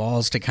to say,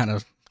 balls to kind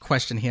of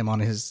question him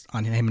on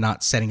him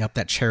not setting up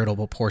that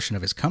charitable portion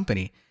of his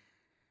company.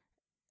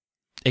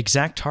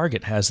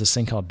 ExactTarget has this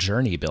thing called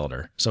Journey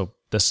Builder. So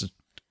this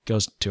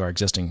goes to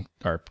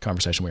our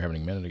conversation we were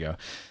having a minute ago,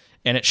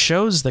 and it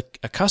shows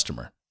a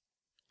customer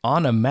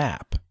on a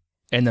map,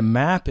 and the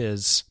map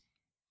is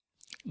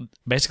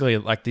basically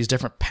like these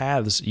different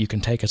paths you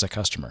can take as a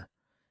customer,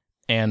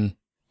 and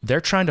they're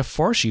trying to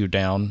force you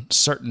down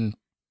certain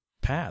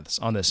paths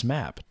on this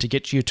map to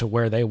get you to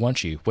where they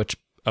want you, which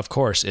of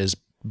course is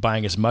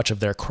buying as much of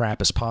their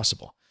crap as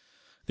possible.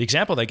 The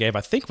example they gave,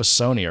 I think, was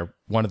Sony, or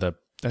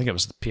I think it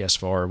was the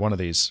PS4 or one of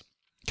these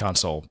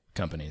console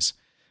companies,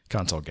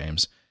 console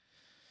games.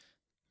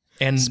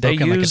 And Spoken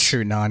they use, like a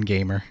true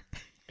non-gamer.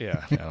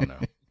 Yeah, I don't know.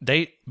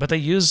 They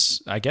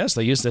use this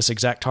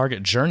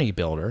ExactTarget Journey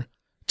Builder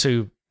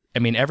to, I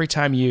mean, every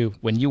time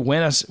when you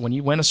win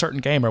a certain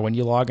game, or when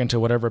you log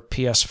into whatever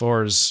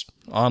PS4's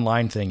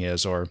online thing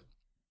is, or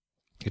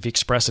if you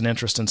express an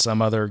interest in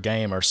some other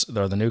game or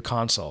the new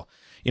console,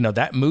 you know,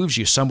 that moves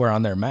you somewhere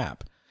on their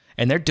map.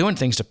 And they're doing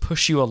things to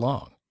push you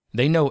along.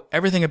 They know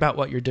everything about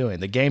what you're doing,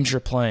 the games you're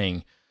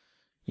playing,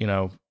 you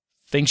know,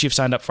 things you've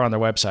signed up for on their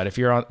website. If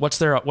you're on, what's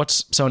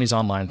Sony's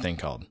online thing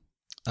called?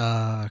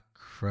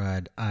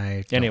 Crud.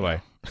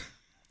 Anyway,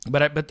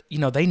 but you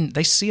know,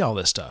 they see all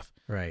this stuff,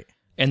 right?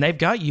 And they've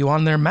got you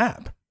on their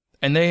map,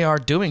 and they are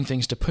doing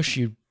things to push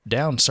you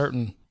down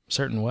certain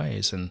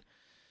ways. And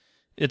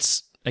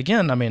it's,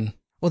 again, I mean,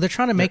 well, they're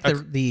trying to make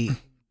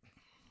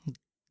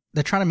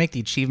they're trying to make the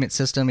achievement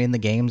system in the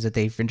games that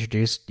they've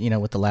introduced, you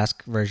know, with the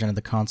last version of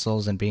the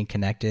consoles and being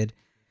connected.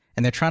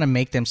 And they're trying to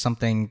make them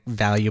something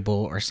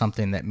valuable or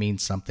something that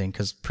means something.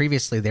 Because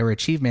previously they were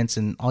achievements,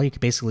 and all you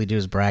could basically do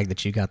is brag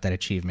that you got that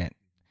achievement,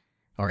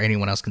 or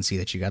anyone else can see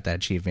that you got that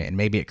achievement. And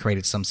maybe it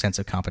created some sense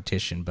of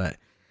competition. But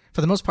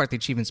for the most part, the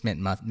achievements meant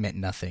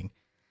nothing.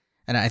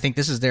 And I think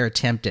this is their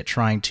attempt at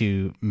trying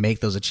to make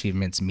those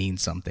achievements mean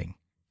something.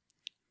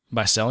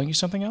 By selling you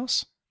something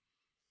else?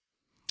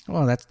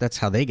 Well, that's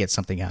how they get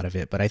something out of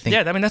it. But I think,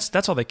 yeah, I mean,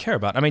 that's all they care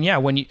about. I mean, yeah,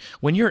 when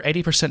you're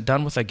 80%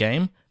 done with a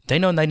game, they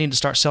know they need to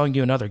start selling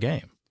you another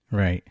game,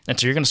 right? And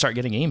so you're going to start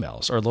getting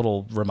emails or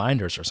little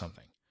reminders or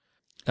something.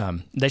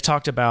 They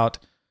talked about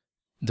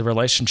the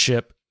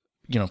relationship,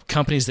 you know,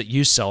 companies that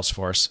use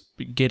Salesforce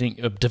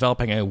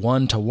developing a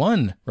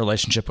one-to-one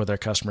relationship with their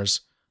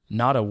customers,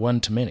 not a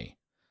one-to-many.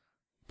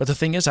 But the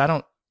thing is, I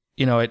don't.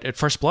 You know, at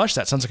first blush,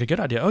 that sounds like a good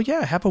idea. Oh,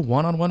 yeah, have a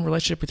one-on-one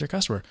relationship with your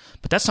customer.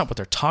 But that's not what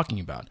they're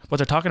talking about. What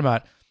they're talking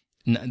about,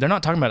 they're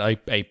not talking about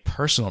a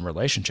personal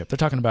relationship. They're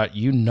talking about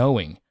you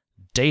knowing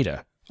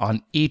data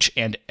on each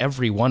and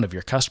every one of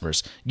your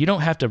customers. You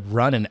don't have to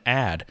run an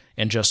ad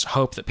and just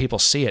hope that people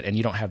see it and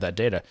you don't have that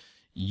data.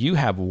 You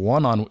have a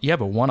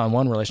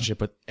one-on-one relationship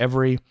with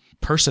every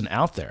person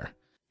out there,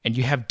 and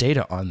you have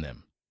data on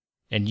them.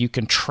 And you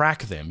can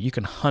track them, you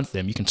can hunt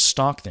them, you can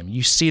stalk them.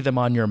 You see them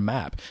on your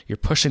map. You're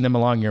pushing them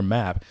along your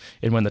map,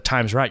 and when the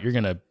time's right, you're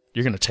gonna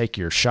take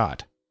your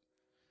shot.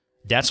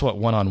 That's what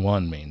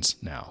one-on-one means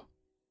now.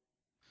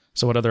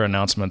 So, what other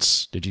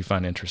announcements did you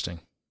find interesting?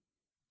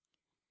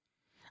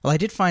 Well, I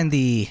did find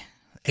the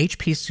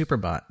HP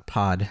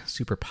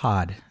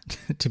SuperPod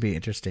to be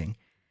interesting.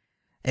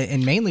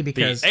 and mainly The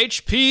because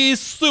HP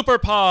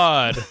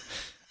SuperPod.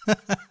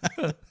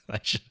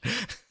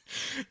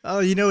 oh,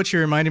 you know what you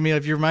reminded me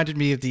of? You reminded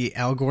me of the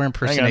Al Gore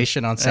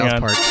impersonation on South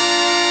Park.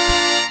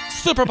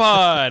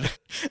 SuperPod.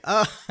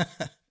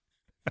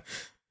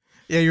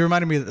 Yeah, you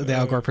reminded me of the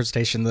Al Gore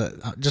impersonation.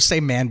 Just say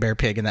 "man, bear,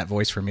 pig" in that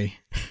voice for me.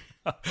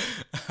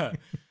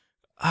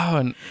 Oh,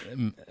 and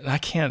I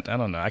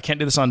don't know. I can't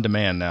do this on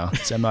demand now.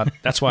 So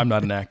that's why I'm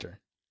not an actor.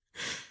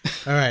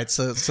 All right,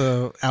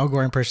 so Al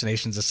Gore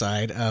impersonations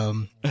aside,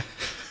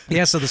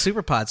 yeah. So the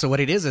SuperPod. So what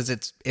it is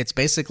it's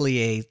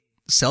basically a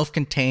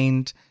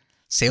self-contained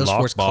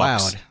Salesforce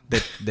Lockbox.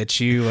 cloud that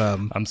you.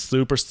 I'm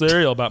super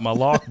serial about my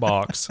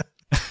lockbox.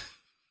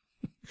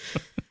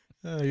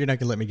 You're not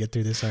gonna let me get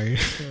through this, are you?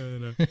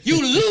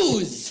 You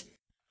lose!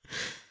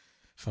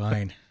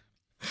 Fine.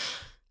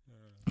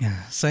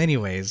 Yeah. So,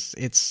 anyways,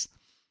 it's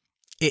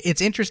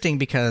interesting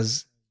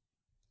because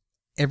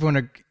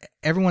everyone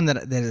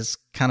that has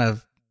kind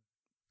of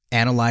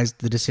analyzed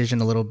the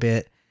decision a little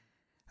bit,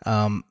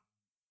 kind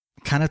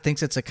of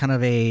thinks it's a kind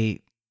of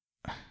a,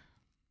 I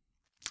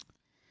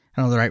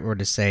don't know the right word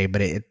to say,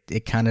 but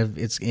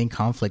it's in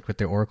conflict with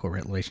their Oracle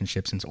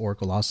relationship, since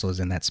Oracle also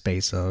is in that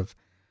space of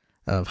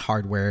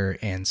hardware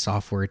and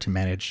software to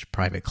manage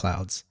private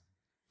clouds.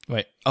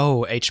 Wait.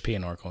 Oh, HP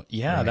and Oracle.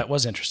 Yeah, Right. That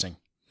was interesting.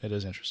 It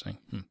is interesting.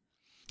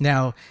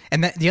 Now,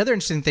 and the other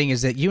interesting thing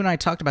is that you and I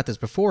talked about this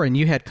before, and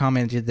you had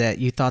commented that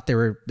you thought that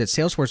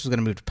Salesforce was going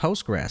to move to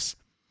Postgres,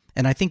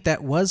 and I think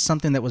that was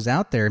something that was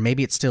out there.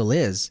 Maybe it still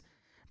is,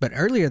 but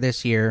earlier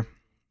this year,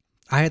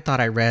 I had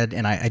thought I read,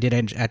 and I did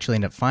actually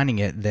end up finding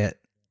it, that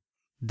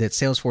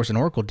Salesforce and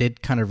Oracle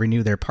did kind of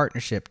renew their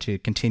partnership to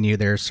continue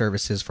their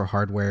services for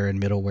hardware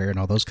and middleware and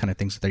all those kind of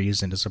things that they're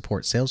using to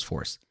support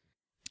Salesforce.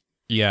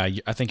 Yeah,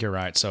 I think you're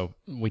right. So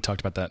we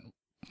talked about that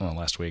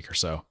last week or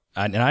so.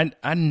 I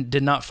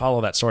did not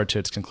follow that story to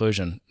its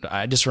conclusion.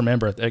 I just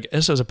remember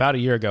this was about a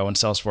year ago when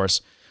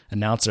Salesforce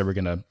announced they were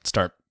going to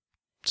start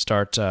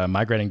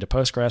migrating to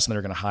Postgres, and they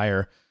were going to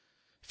hire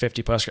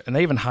 50 Postgres, and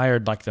they even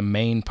hired like the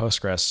main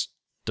Postgres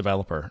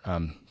developer,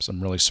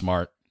 some really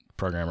smart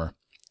programmer,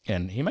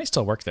 and he may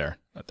still work there.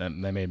 They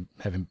may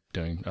have him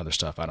doing other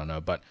stuff. I don't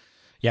know, but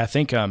yeah, I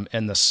think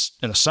in the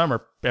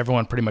summer,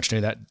 everyone pretty much knew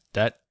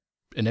that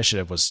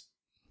initiative was,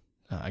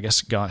 I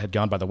guess, had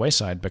gone by the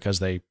wayside because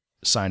they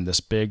signed this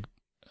big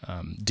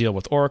deal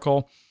with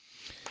Oracle.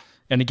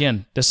 And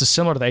again, this is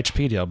similar to the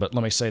HP deal, but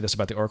let me say this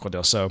about the Oracle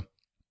deal. So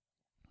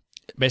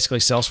basically,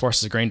 Salesforce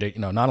is agreeing to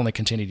not only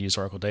continue to use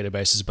Oracle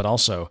databases, but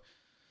also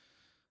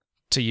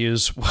to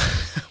use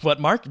what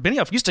Mark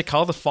Benioff used to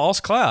call the false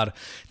cloud.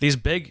 These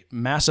big,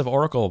 massive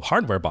Oracle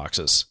hardware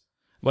boxes.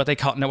 What's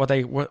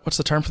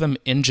the term for them?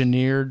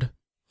 Engineered,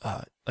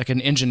 like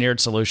an engineered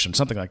solution,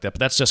 something like that. But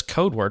that's just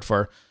code word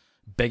for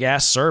big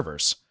ass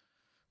servers.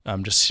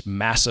 Just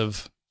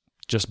massive,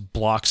 just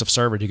blocks of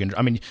server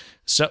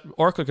so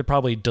Oracle could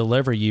probably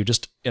deliver you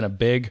just in a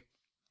big,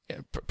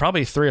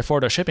 probably 3 or 4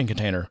 door shipping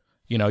container.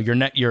 Your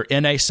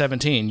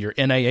NA17, your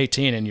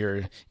NA18, and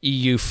your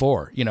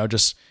EU4.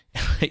 Just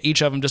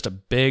each of them just a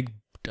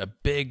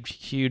big,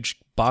 huge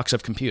box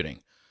of computing.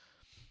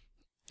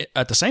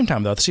 At the same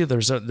time, though, see,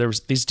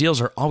 these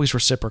deals are always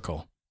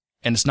reciprocal,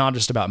 and it's not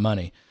just about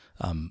money.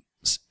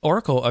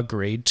 Oracle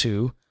agreed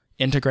to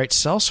integrate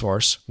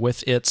Salesforce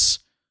with its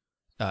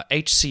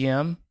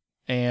HCM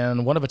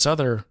and one of its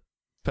other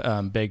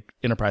big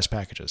enterprise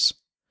packages,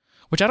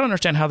 which I don't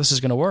understand how this is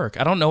going to work.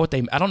 I don't know if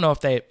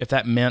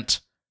that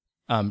meant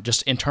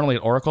just internally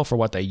at Oracle for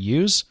what they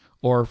use,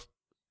 or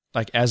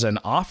like as an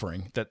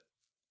offering that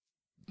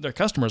their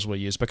customers will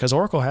use, because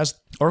Oracle has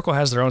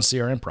their own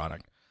CRM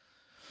product.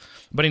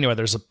 But anyway,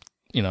 there's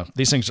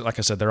these things, like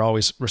I said, they're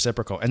always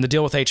reciprocal. And the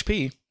deal with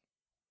HP,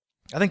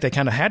 I think they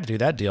kind of had to do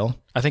that deal.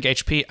 I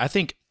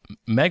think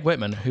Meg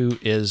Whitman, who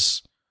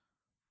is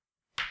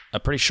a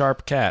pretty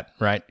sharp cat,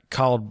 right,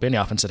 called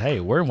Benioff and said, "Hey,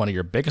 we're one of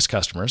your biggest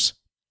customers.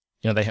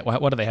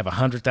 What do they have?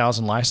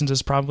 100,000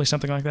 licenses, probably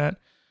something like that.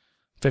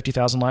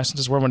 50,000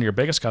 licenses. We're one of your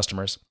biggest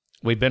customers.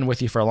 We've been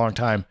with you for a long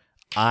time.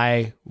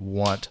 I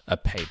want a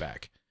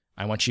payback.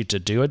 I want you to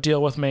do a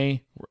deal with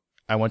me.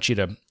 I want you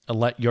to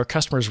let your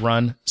customers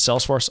run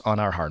Salesforce on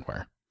our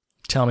hardware."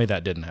 Tell me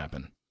that didn't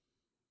happen.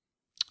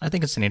 I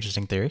think it's an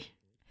interesting theory.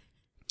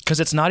 Because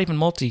it's not even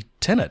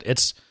multi-tenant.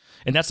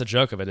 And that's the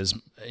joke of it is,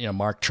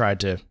 Mark tried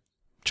to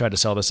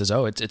sell this as,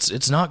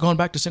 it's not going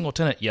back to single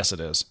tenant. Yes, it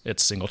is.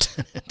 It's single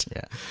tenant.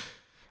 Yeah.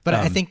 But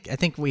I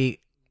think we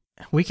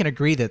can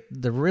agree that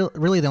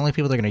really the only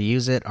people that are going to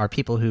use it are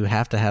people who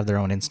have to have their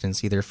own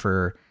instance, either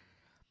for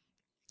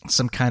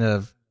some kind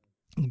of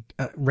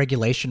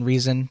regulation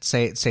reason,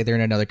 say they're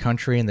in another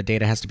country and the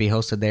data has to be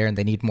hosted there and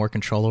they need more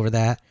control over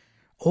that,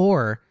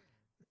 or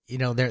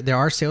there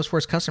are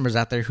Salesforce customers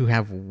out there who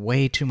have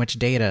way too much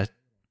data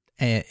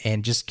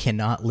and just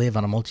cannot live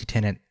on a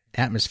multi-tenant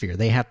atmosphere.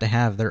 They have to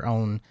have their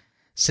own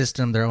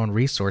system, their own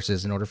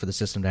resources in order for the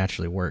system to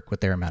actually work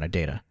with their amount of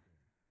data.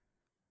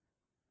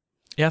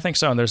 Yeah, I think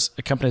so. And there's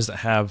companies that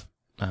have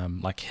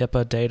like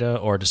HIPAA data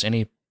or just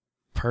any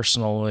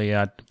personally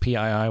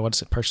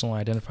PII, personal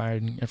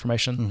identified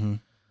information.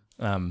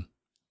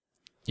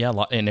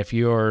 Yeah, and if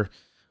you're,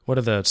 what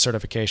are the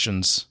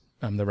certifications,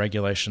 the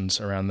regulations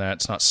around that?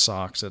 It's not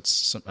SOX, it's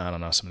some, I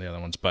don't know, some of the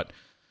other ones, but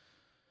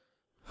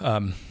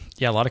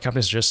yeah, a lot of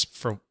companies just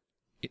for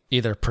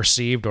either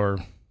perceived or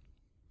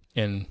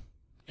in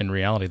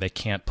reality, they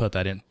can't put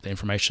that in the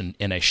information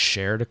in a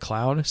shared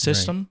cloud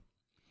system. Right.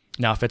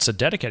 Now, if it's a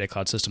dedicated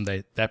cloud system,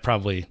 that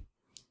probably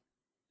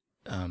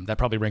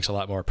brings a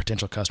lot more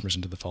potential customers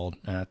into the fold.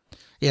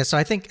 Yeah, so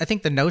I think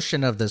the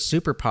notion of the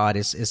SuperPod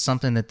is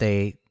something that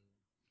they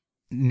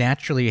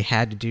naturally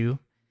had to do.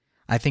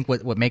 I think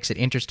what makes it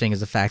interesting is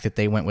the fact that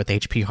they went with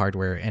HP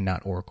hardware and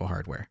not Oracle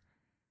hardware.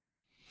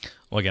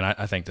 Well, again,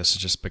 I think this is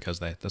just because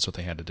that's what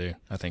they had to do.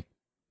 I think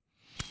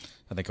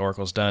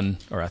Oracle's done,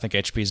 or I think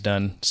HP's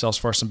done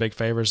Salesforce some big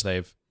favors.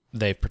 They've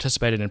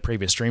participated in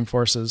previous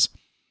Dreamforces.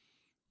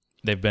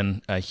 They've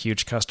been a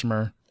huge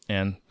customer,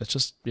 and it's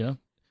just,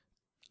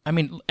 I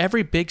mean,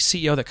 every big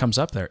CEO that comes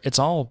up there, it's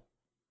all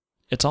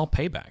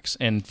paybacks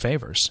and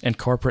favors and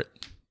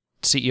corporate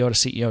CEO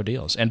to CEO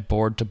deals and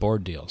board to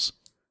board deals.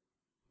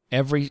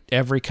 Every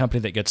company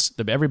that gets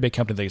every big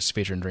company that gets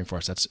featured in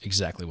Dreamforce, that's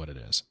exactly what it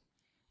is.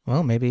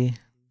 Well, maybe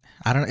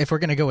I don't know if we're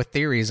going to go with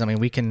theories. I mean,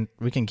 we can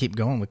keep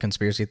going with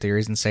conspiracy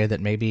theories and say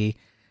that maybe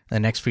the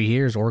next few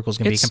years Oracle's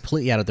going to be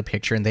completely out of the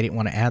picture, and they didn't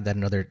want to add that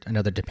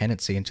another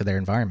dependency into their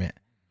environment.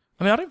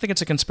 I mean, I don't think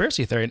it's a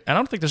conspiracy theory. I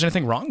don't think there's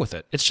anything wrong with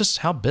it. It's just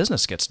how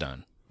business gets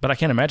done. But I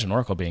can't imagine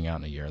Oracle being out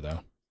in a year, though.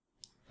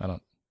 I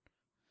don't.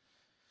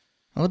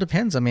 Well, it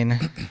depends. I mean,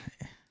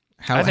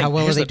 how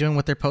well are they doing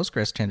with their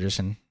Postgres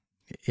transition?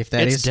 If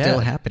that is still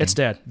happening, it's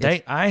dead.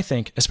 I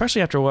think,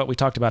 especially after what we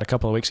talked about a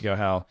couple of weeks ago,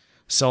 how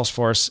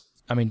Salesforce,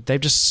 I mean,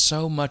 they've just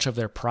so much of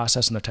their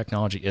process and their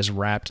technology is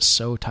wrapped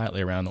so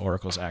tightly around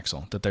Oracle's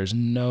axle that there's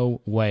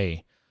no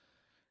way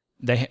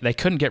they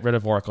couldn't get rid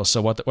of Oracle.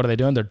 So what are they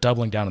doing? They're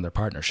doubling down on their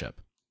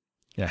partnership.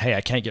 Hey,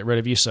 I can't get rid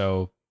of you,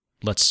 so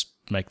let's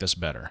make this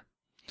better.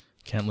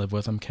 Can't live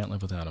with them, can't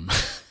live without them.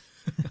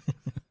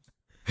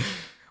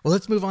 Well,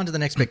 let's move on to the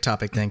next big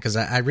topic then, because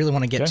I really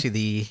want to get to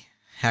the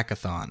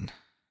hackathon.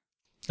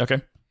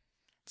 Okay.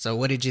 So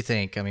what did you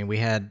think? I mean,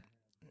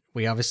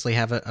 we obviously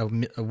have a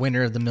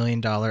winner of the $1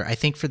 million. I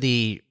think for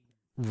the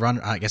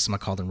I guess I'm going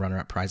to call them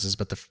runner-up prizes,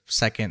 but the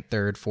second,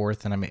 third,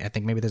 fourth, and I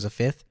think maybe there's a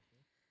fifth.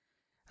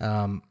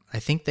 I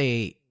think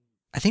they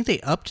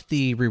upped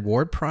the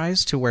reward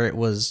prize to where it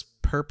was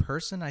per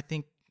person. I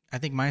think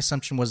my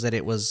assumption was that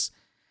it was,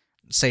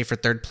 say, for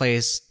third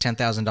place,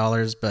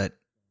 $10,000, but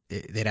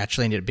it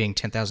actually ended up being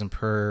 $10,000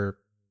 per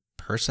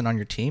person on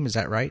your team. Is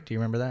that right? Do you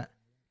remember that?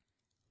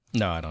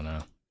 No, I don't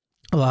know.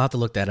 Well, I'll have to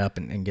look that up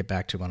and get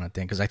back to you on that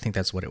thing, because I think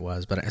that's what it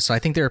was. But so I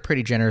think they were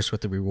pretty generous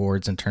with the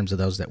rewards in terms of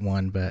those that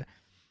won. But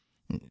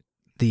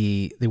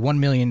the $1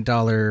 million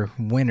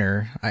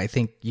winner, I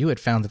think you had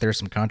found that there was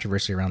some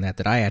controversy around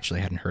that I actually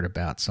hadn't heard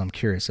about. So I'm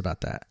curious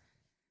about that.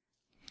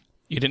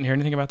 You didn't hear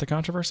anything about the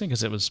controversy?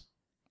 Because it was,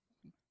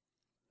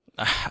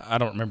 I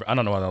don't remember. I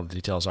don't know what all the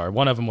details are.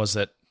 One of them was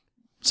that,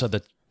 so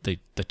the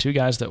two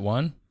guys that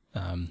won,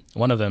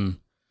 one of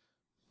them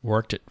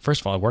worked at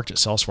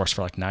Salesforce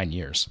for like 9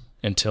 years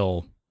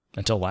until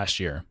last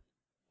year.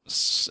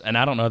 And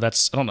I don't know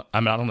that's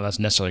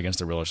necessarily against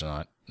the rules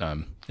or not.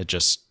 It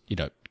just,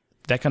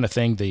 that kind of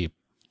thing,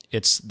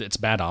 it's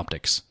bad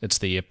optics. It's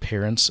the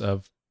appearance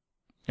of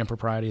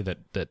impropriety that.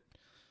 But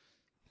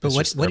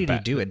what did he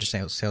do at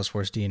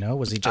Salesforce? Do you know?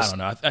 Was he just?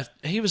 I don't know.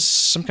 He was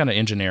some kind of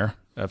engineer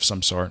of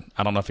some sort.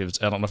 I don't know if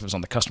it was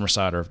on the customer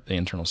side or the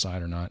internal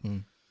side or not.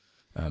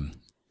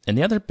 And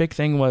the other big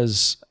thing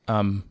was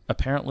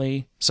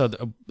apparently, so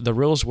the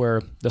rules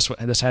were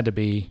this had to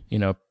be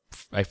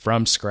a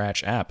from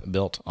scratch app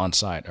built on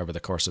site over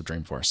the course of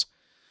Dreamforce,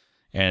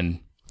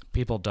 and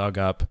people dug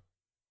up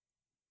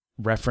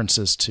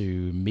references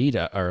to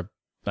meetups or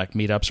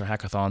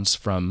hackathons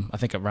from I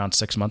think around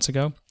 6 months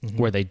ago,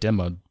 where they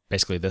demoed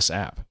basically this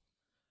app.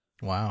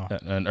 Wow,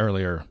 an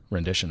earlier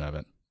rendition of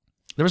it.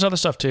 There was other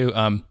stuff too.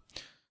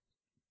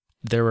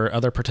 There were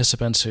other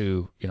participants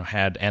who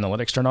had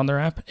analytics turned on their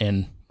app,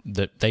 and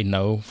that they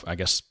know, I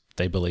guess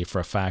they believe for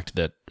a fact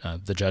that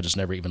the judges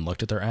never even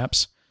looked at their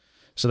apps.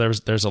 So there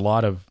was a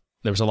lot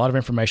of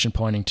information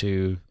pointing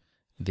to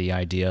the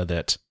idea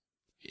that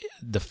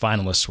the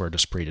finalists were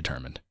just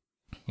predetermined.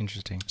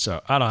 Interesting.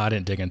 So I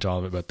didn't dig into all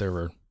of it, but there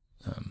were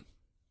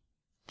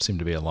seemed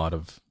to be there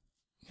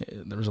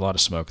was a lot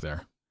of smoke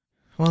there.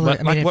 Well,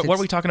 but what were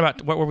we talking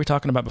about? What were we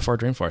talking about before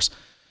Dreamforce?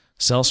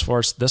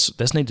 Salesforce.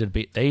 This needed to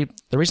be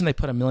the reason they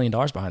put $1 million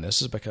behind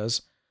this is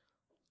because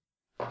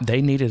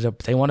they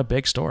want a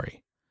big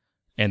story,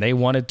 and they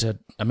wanted to.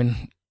 I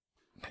mean,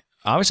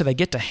 obviously they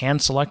get to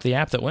hand select the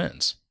app that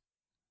wins,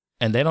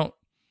 and they don't.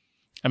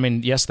 I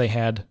mean, yes, they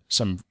had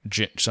some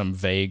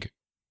vague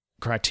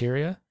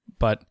criteria,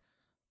 but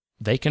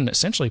they can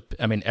essentially.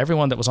 I mean,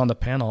 everyone that was on the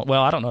panel.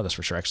 Well, I don't know this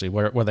for sure. Actually,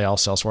 were they all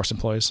Salesforce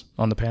employees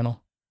on the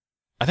panel?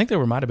 I think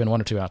there might have been one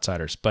or two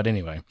outsiders, but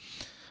anyway,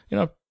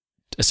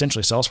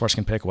 essentially Salesforce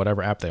can pick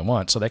whatever app they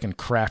want, so they can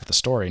craft the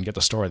story and get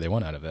the story they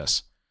want out of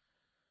this.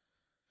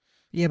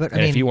 Yeah, but I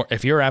And mean,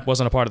 if your app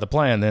wasn't a part of the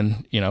plan,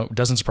 then it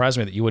doesn't surprise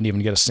me that you wouldn't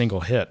even get a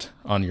single hit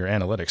on your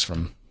analytics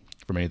from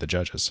any of the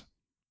judges.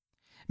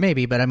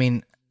 maybe, but I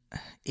mean,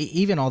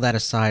 even all that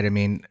aside, I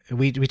mean,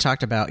 we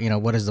talked about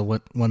what does the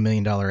 $1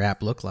 million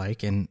app look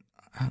like, and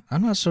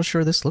I'm not so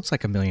sure this looks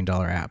like $1 million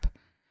app.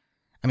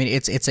 I mean,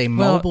 it's a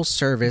mobile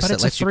service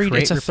that lets you create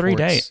It's a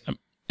 3-day. reports.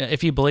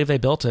 If you believe they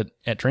built it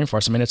at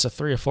Dreamforce, I mean, it's a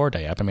 3 or 4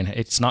 day app. I mean,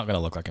 it's not going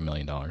to look like $1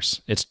 million.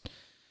 It's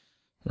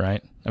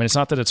right. I mean, it's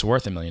not that it's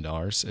worth $1 million.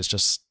 It's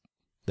just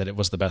that it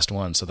was the best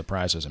one, so the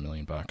prize was $1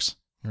 million.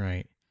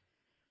 Right.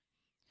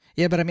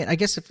 Yeah, but I mean, I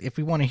guess if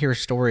we want to hear a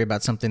story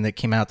about something that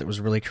came out that was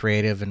really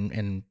creative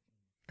and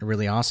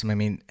really awesome, I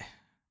mean,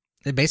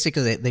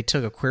 basically they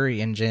took a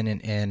query engine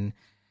and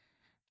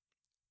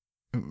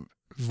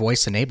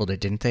voice enabled it,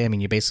 didn't they? I mean,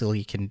 you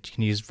basically can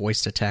use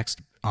voice to text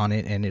on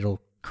it, and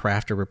it'll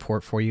craft a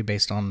report for you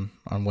based on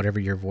whatever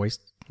your voice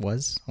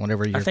was,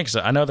 whatever your I think so.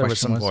 I know there was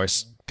question some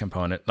voice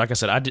component. Like I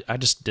said, I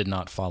just did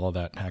not follow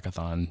that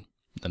hackathon,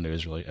 the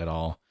news really at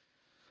all,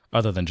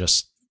 other than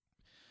just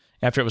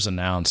after it was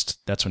announced.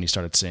 That's when you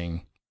started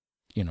seeing,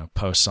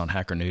 posts on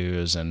Hacker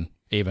News and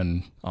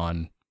even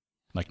on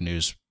like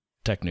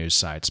tech news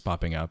sites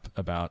popping up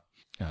about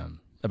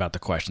the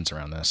questions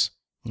around this.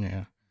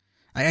 Yeah.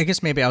 I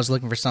guess maybe I was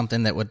looking for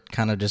something that would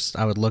kind of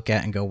I would look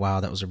at and go, wow,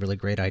 that was a really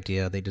great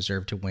idea. They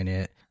deserve to win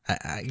it.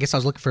 I guess I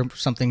was looking for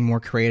something more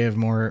creative,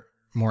 more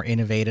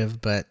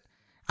innovative, but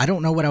I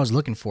don't know what I was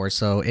looking for.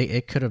 So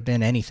it could have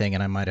been anything,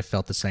 and I might have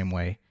felt the same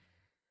way.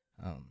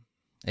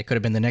 It could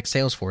have been the next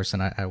Salesforce,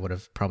 and I would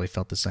have probably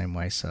felt the same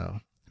way. So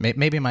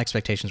maybe my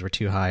expectations were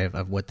too high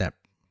of what that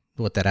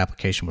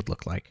application would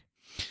look like.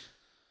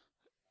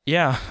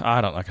 Yeah,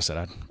 like I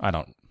said, I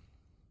don't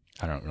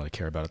really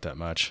care about it that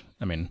much.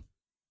 I mean,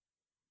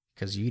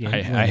 because you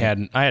didn't. I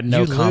had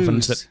no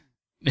confidence lose.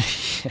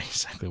 that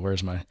exactly.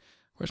 Where's my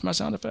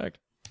sound effect?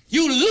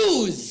 You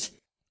lose.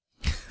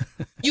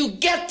 You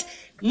get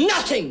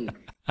nothing.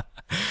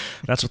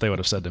 That's what they would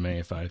have said to me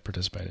if I had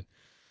participated.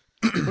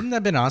 Wouldn't that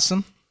have been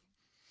awesome?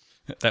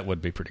 That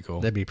would be pretty cool.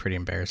 That'd be pretty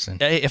embarrassing.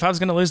 If I was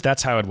going to lose,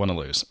 that's how I'd want to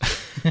lose.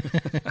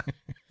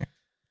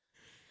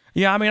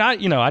 Yeah, I mean, I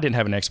didn't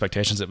have any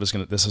expectations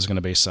this was going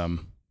to be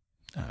some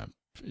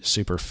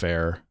super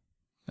fair.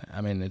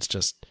 I mean, it's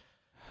just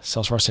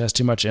Salesforce has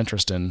too much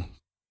interest in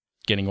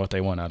getting what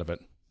they want out of it.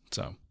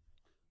 So,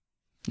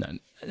 I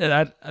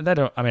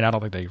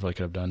don't think they really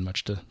could have done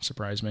much to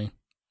surprise me.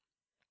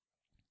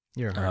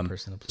 You're a hard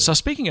person to please. So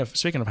speaking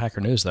of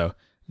Hacker News, though,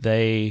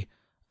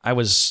 I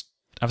was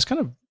kind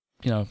of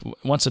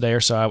once a day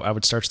or so I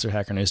would search through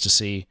Hacker News to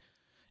see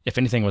if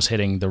anything was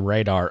hitting the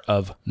radar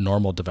of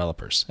normal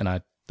developers,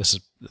 and this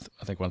is,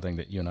 I think, one thing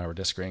that you and I were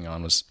disagreeing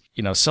on was,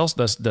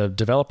 the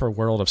developer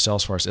world of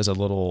Salesforce is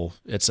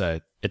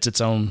it's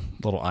its own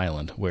little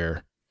island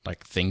where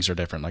like things are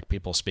different, like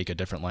people speak a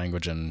different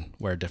language and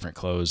wear different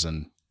clothes,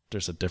 and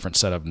there's a different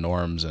set of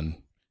norms, and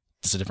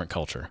it's a different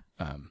culture.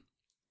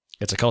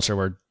 It's a culture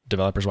where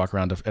developers walk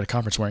around at a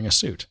conference wearing a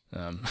suit.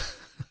 But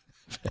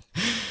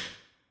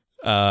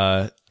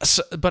I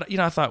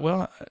thought,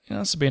 well,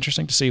 this would be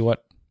interesting to see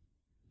what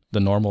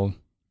the normal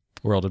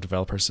world of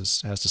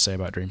developers has to say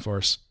about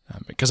Dreamforce,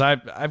 because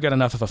I've got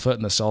enough of a foot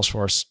in the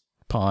Salesforce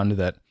pond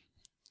that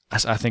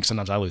I think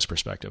sometimes I lose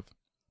perspective.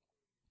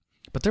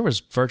 But there was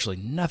virtually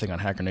nothing on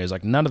Hacker News.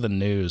 Like, none of the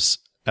news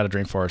out of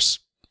Dreamforce,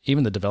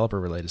 even the developer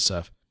related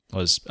stuff,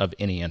 was of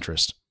any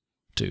interest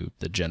to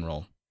the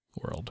general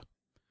world.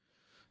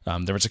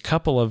 There was a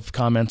couple of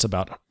comments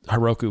about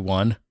Heroku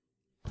 1.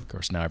 Of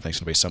course, now everything's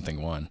going to be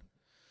something 1,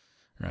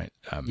 right?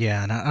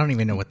 Yeah, and I don't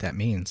even know what that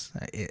means.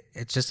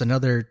 It's just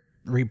another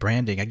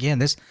rebranding. Again,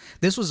 this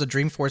was a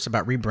Dreamforce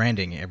about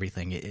rebranding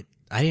everything.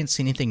 I didn't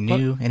see anything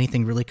new,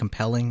 anything really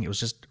compelling. It was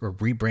just a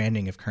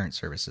rebranding of current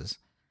services,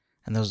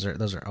 and those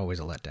are always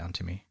a letdown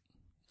to me.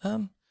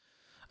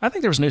 I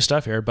think there was new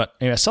stuff here, but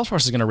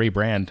Salesforce is going to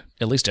rebrand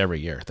at least every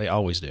year. They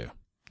always do.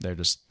 They're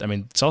just,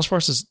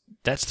 Salesforce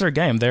that's their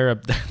game. They're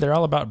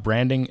all about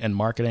branding and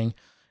marketing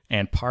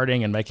and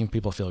partying and making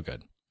people feel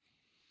good.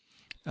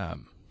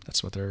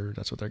 That's what they're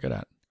good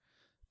at.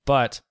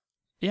 But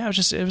yeah, it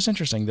was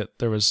interesting that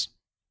there was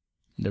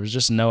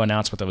just no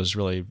announcement that was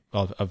really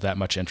of that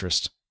much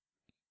interest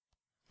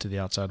to the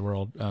outside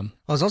world. I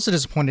was also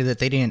disappointed that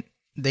they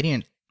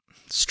didn't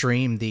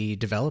stream the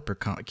developer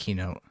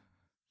keynote.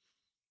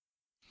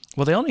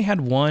 Well, they only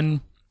had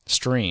one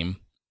stream,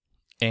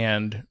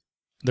 and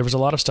there was a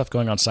lot of stuff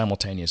going on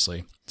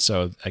simultaneously,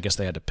 so I guess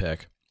they had to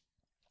pick.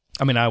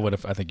 I mean, I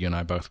think you and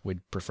I both,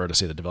 we'd prefer to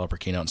see the developer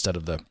keynote instead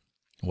of the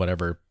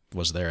whatever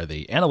was there,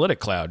 the Analytic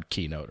Cloud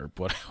keynote, or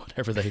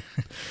whatever they.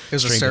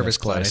 There's a Service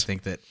Cloud, I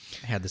think, that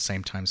had the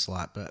same time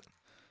slot, but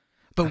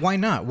why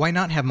not? Why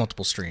not have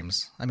multiple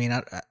streams? I mean,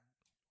 I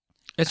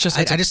just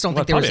don't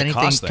think there was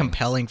anything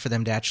compelling for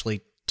them to actually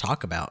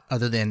talk about,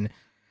 other than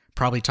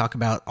probably talk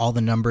about all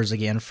the numbers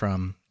again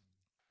from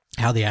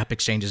how the App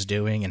Exchange is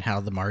doing and how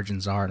the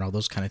margins are and all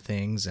those kind of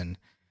things. And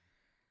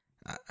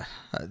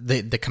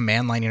the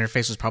command line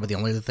interface was probably the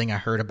only other thing I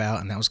heard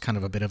about, and that was kind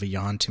of a bit of a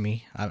yawn to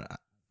me.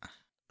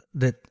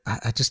 that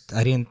I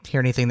didn't hear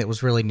anything that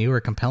was really new or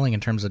compelling in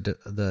terms of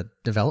the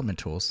development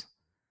tools.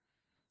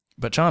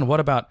 But John, what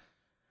about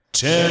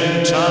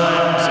 10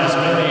 times as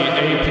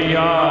many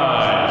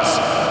APIs?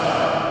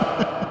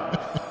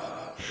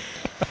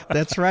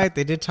 That's right.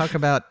 They did talk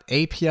about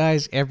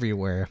APIs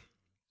everywhere.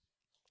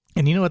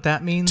 And you know what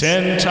that means?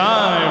 10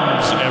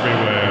 times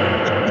everywhere.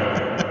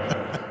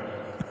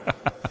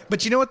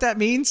 But you know what that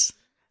means?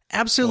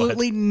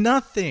 Absolutely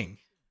nothing.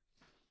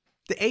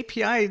 The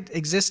API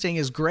existing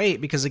is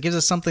great because it gives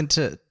us something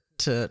to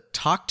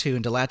talk to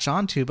and to latch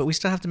onto, but we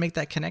still have to make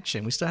that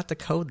connection. We still have to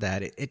code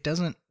that. It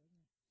doesn't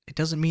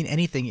mean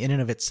anything in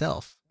and of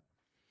itself.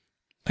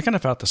 I kind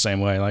of felt the same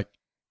way. Like,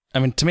 I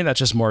mean, to me, that's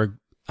just more.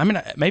 I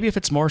mean, maybe if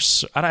it's more,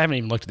 I haven't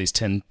even looked at these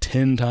 10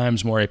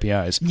 times more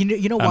APIs.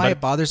 You know why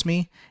it bothers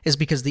me is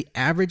because the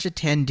average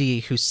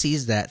attendee who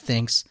sees that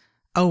thinks,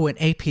 oh, an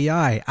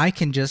API, I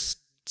can just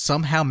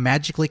somehow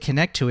magically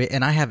connect to it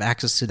and I have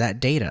access to that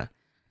data.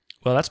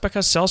 Well, that's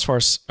because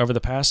Salesforce over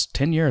the past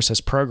 10 years has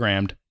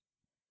programmed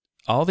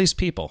all these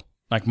people,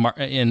 like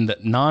in the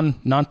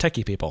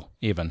non-techie people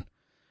even,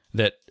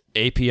 that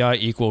API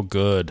equal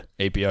good,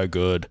 API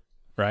good,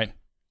 right?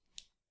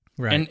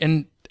 Right.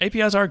 And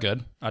APIs are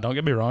good. Don't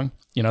get me wrong.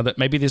 You know, that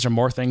maybe these are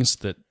more things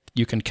that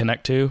you can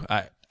connect to.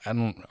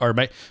 Or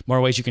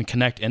more ways you can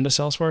connect into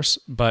Salesforce.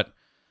 But,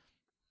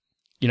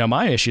 you know,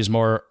 my issues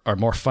are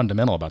more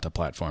fundamental about the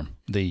platform.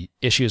 The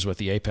issues with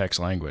the Apex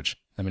language.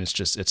 I mean,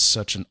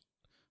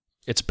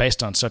 it's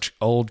based on such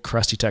old,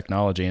 crusty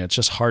technology, and it's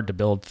just hard to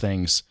build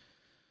things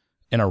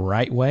in a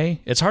right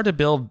way. It's hard to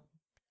build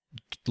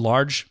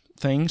large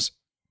things,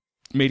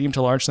 medium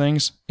to large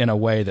things, in a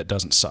way that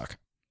doesn't suck.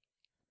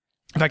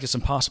 In fact, it's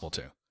impossible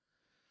to.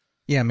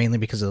 Yeah, mainly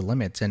because of the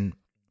limits, and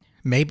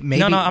maybe.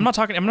 No, I'm not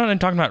even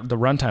talking about the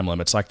runtime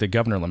limits, like the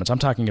governor limits. I'm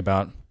talking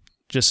about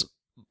just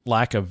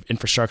lack of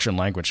infrastructure and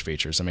language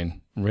features. I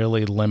mean,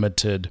 really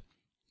limited,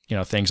 you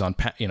know, things on.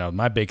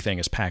 My big thing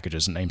is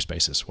packages and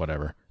namespaces,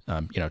 whatever.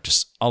 You know,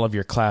 just all of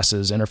your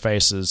classes,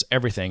 interfaces,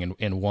 everything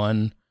in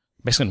one,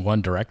 basically in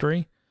one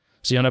directory.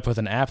 So you end up with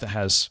an app that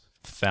has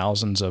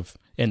thousands of,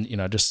 and you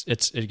know, just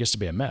it gets to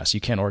be a mess. You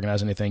can't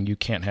organize anything. You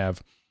can't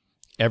have.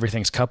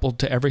 Everything's coupled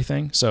to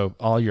everything. So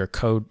all your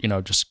code, you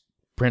know, just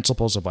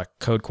principles of like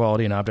code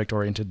quality and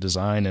object-oriented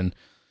design and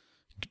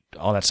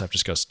all that stuff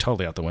just goes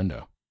totally out the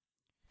window.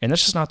 And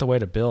that's just not the way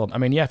to build. I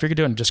mean, yeah, if you're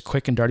doing just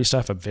quick and dirty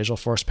stuff, a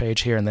Visualforce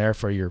page here and there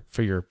for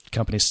your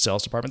company's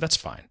sales department, that's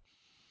fine.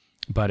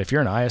 But if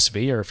you're an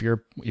ISV or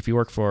if you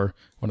work for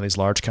one of these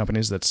large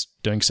companies that's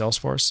doing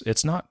Salesforce,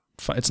 it's not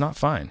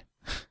fine.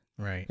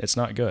 Right. It's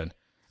not good.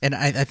 And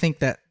I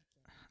think I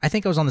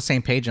was on the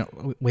same page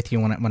with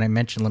you when I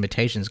mentioned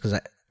limitations, because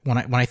when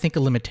I think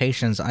of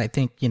limitations, I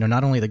think, you know,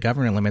 not only the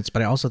governance limits,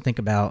 but I also think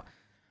about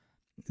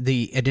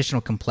the additional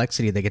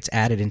complexity that gets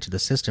added into the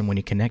system when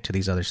you connect to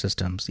these other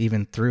systems,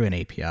 even through an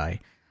API.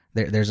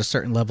 There's a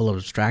certain level of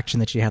abstraction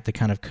that you have to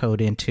kind of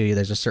code into.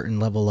 There's a certain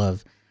level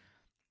of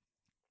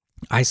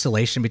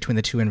isolation between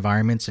the two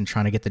environments and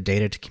trying to get the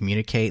data to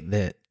communicate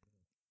that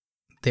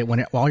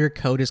while your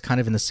code is kind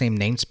of in the same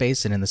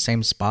namespace and in the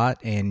same spot,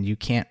 and you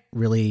can't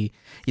really,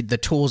 the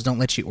tools don't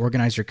let you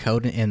organize your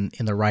code in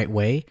the right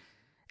way,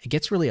 it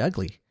gets really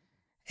ugly.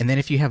 And then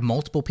if you have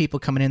multiple people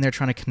coming in there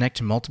trying to connect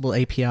to multiple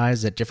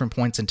APIs at different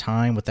points in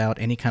time without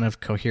any kind of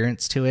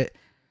coherence to it,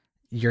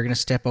 you're going to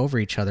step over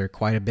each other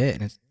quite a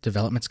bit, and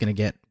development's going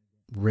to get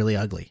really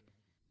ugly.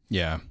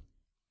 Yeah.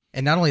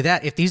 And not only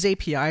that, if these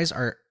APIs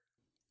are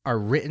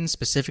written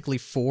specifically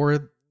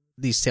for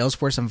the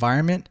Salesforce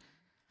environment,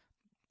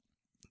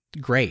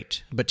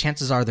 great, but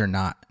chances are they're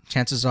not.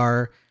 Chances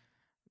are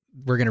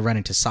we're going to run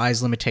into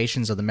size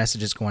limitations of the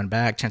messages going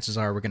back. Chances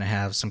are we're going to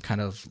have some kind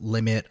of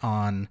limit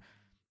on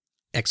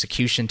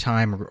execution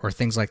time or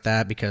things like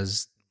that,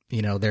 because,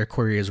 you know, their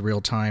query is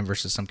real time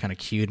versus some kind of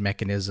queued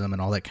mechanism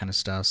and all that kind of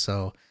stuff.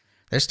 So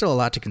there's still a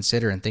lot to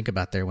consider and think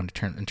about there in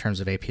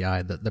terms of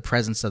API. The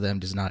presence of them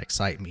does not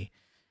excite me.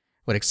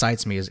 What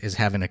excites me is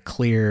having a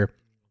clear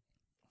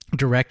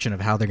direction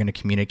of how they're going to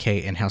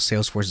communicate and how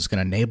Salesforce is going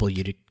to enable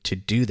you to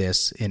do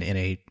this in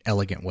a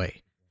elegant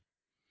way.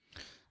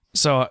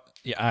 So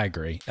yeah, I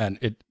agree.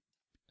 And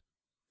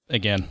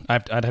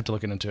I'd have to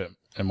look into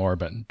it more,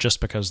 but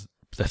just because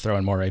they're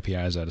throwing more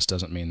APIs at us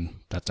doesn't mean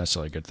that's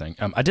necessarily a good thing.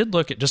 I did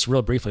looked at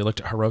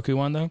Heroku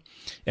one though,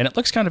 and it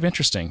looks kind of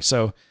interesting.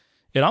 So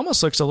it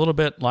almost looks a little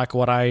bit like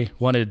what I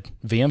wanted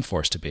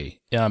VMforce to be.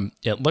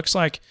 It looks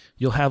like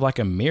you'll have like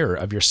a mirror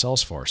of your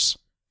Salesforce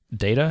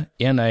data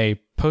in a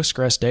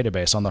Postgres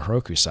database on the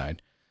Heroku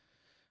side.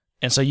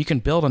 And so you can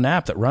build an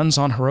app that runs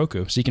on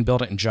Heroku. So you can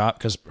build it in Java,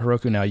 because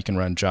Heroku now you can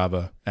run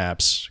Java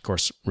apps, of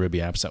course, Ruby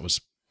apps. That was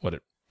what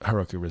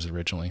Heroku was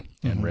originally,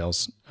 and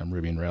Rails,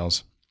 Ruby and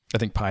Rails. I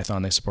think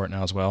Python they support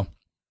now as well.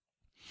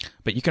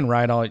 But you can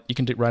write all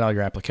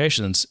your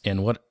applications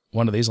in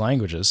one of these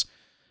languages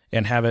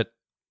and have it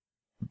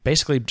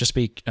basically just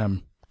be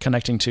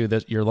connecting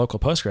to your local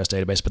Postgres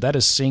database, but that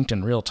is synced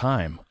in real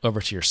time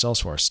over to your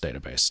Salesforce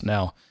database.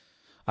 Now,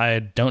 I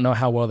don't know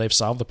how well they've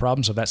solved the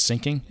problems of that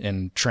syncing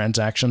and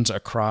transactions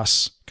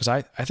across, because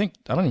I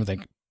don't even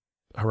think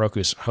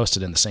Heroku's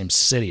hosted in the same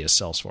city as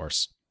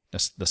Salesforce,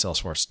 as the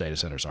Salesforce data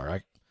centers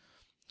are.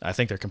 I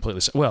think they're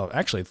completely, well,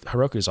 actually,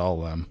 Heroku's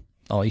all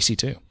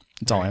EC2.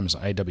 It's all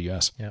Amazon,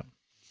 AWS. Yeah.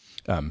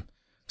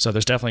 So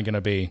there's definitely going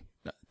to be,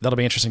 that'll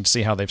be interesting to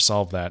see how they've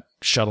solved that,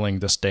 shuttling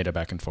this data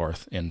back and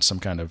forth in some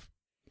kind of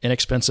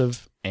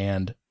inexpensive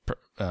and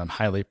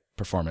highly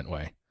performant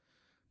way.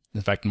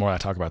 In fact, the more I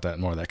talk about that,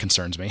 the more that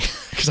concerns me,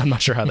 because I'm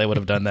not sure how they would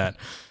have done that.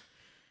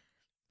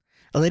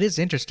 Well, it is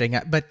interesting,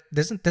 but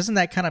doesn't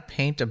that kind of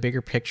paint a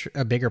bigger picture,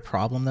 a bigger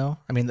problem, though?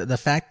 I mean, the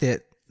fact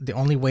that the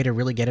only way to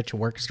really get it to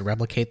work is to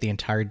replicate the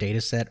entire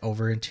data set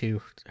over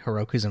into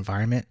Heroku's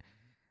environment,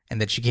 and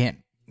that you can't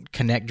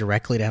connect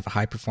directly to have a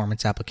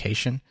high-performance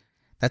application,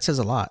 that says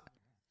a lot.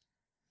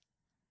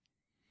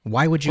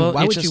 Why would you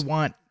you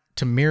want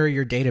to mirror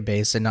your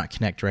database and not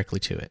connect directly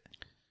to it?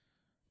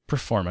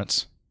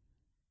 Performance.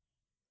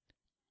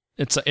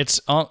 It's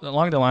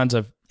along the lines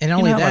of, and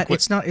only that,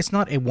 it's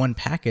not a one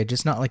package.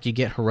 It's not like you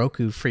get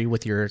Heroku free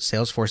with your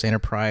Salesforce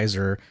Enterprise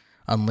or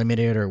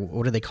Unlimited, or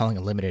what are they calling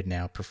it, limited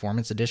now?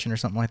 Performance Edition or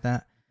something like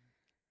that?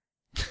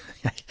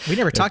 We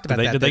never talked about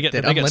that. Did they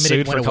get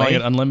sued for calling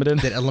it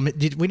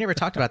Unlimited? We never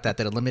talked about that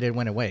Unlimited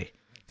went away,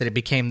 that it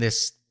became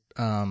this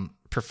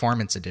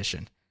Performance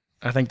Edition.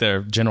 I think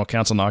their general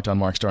counsel knocked on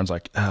Mark's door and was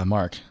like,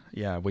 Mark,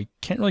 yeah, we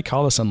can't really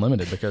call this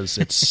unlimited because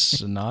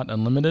it's not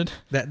unlimited.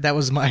 That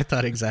was my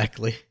thought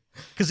exactly.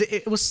 Because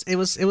it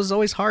was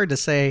always hard to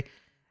say,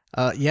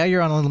 yeah,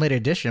 you're on Unlimited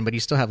Edition, but you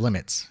still have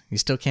limits. You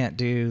still can't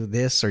do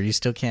this, or you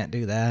still can't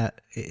do that.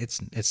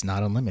 It's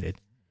not unlimited.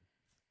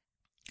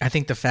 I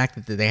think the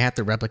fact that they have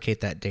to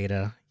replicate that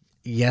data,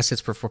 yes,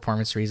 it's for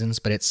performance reasons,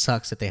 but it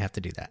sucks that they have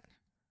to do that.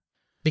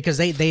 Because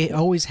they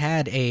always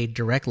had a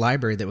direct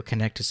library that would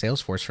connect to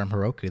Salesforce from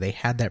Heroku. They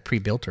had that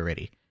pre-built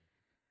already.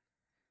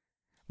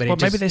 But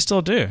maybe they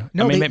still do.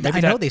 No, I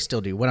know they still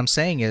do. What I'm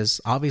saying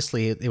is,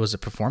 obviously, it was a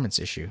performance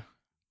issue.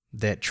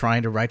 That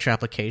trying to write your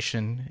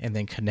application and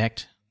then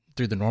connect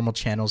through the normal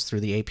channels through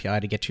the API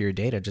to get to your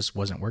data just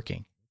wasn't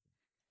working.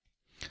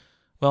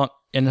 Well,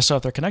 and so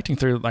if they're connecting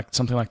through like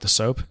something like the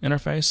SOAP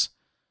interface,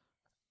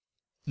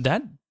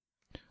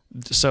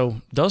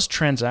 so those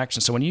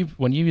transactions. So when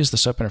you use the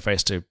SOAP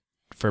interface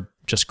for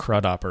just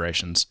CRUD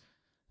operations,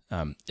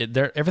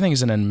 everything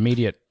is in an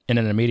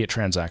immediate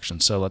transaction.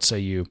 So let's say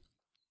you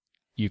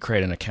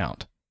create an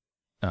account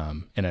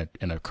in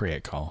a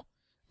create call.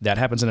 That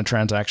happens in a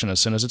transaction. As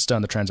soon as it's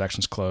done, the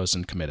transaction's closed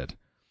and committed.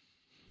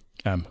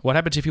 What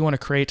happens if you want to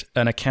create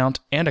an account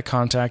and a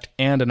contact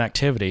and an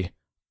activity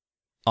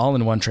all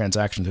in one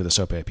transaction through the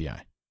SOAP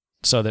API?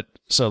 So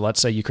let's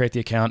say you create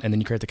the account and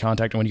then you create the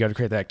contact, and when you go to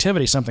create the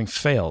activity, something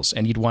fails,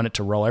 and you'd want it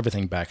to roll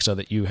everything back so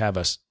that you have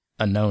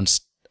a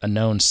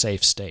known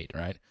safe state,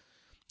 right?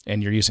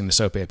 And you're using the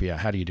SOAP API.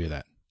 How do you do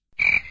that?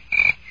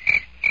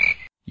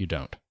 You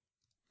don't,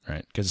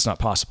 right? Because it's not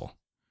possible.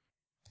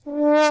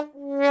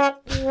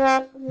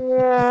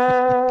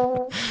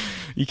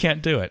 You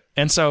can't do it.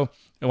 And so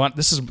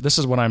this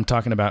is what I'm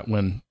talking about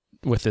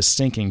with this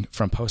syncing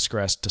from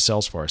Postgres to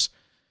Salesforce.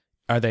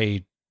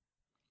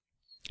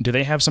 Do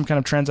they have some kind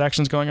of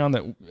transactions going on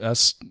that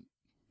us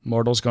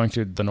mortals going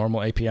through the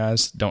normal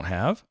APIs don't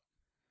have?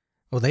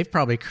 Well, they've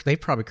probably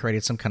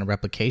created some kind of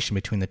replication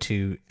between the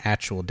two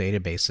actual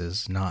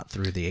databases, not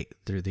through the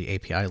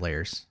API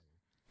layers.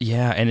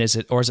 Yeah, and is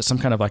it some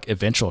kind of like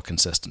eventual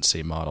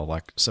consistency model,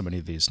 like so many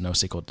of these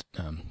NoSQL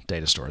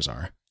data stores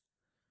are?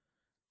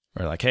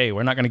 Or like, hey,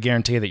 we're not going to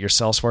guarantee that your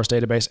Salesforce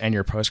database and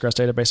your Postgres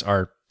database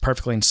are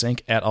perfectly in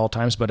sync at all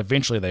times, but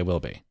eventually they will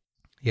be.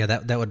 Yeah,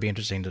 that would be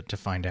interesting to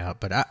find out.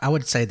 But I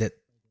would say that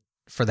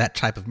for that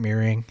type of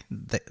mirroring,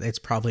 it's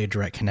probably a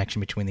direct connection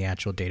between the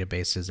actual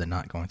databases and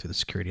not going through the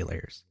security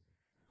layers.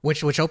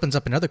 Which opens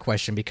up another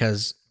question,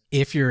 because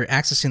if you're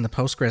accessing the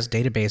Postgres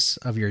database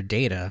of your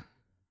data,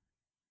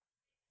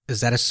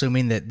 is that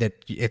assuming that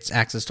it's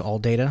access to all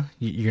data?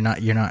 You're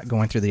not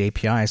going through the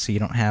API, so you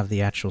don't have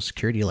the actual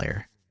security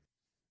layer.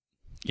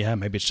 Yeah,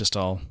 maybe it's just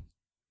all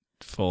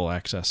full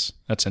access.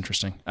 That's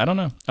interesting. I don't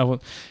know. Oh,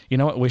 well, you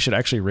know what? We should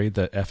actually read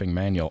the effing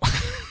manual.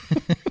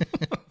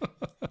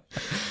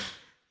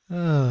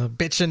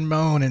 Bitch and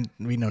moan, and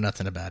we know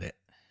nothing about it.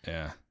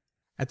 Yeah.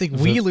 I think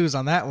we lose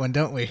on that one,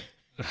 don't we?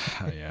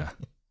 Yeah.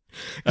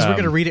 Because we're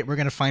going to read it, we're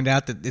going to find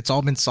out that it's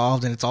all been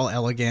solved and it's all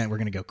elegant. We're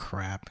going to go,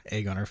 crap,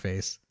 egg on our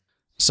face.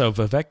 So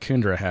Vivek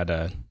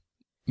Kundra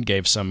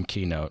gave some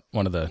keynote,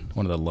 one of the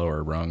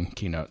lower rung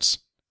keynotes.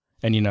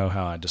 And you know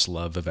how I just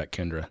love Vivek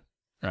Kundra,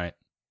 right?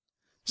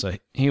 So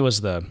he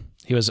was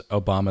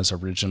Obama's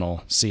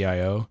original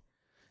CIO,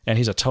 and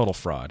he's a total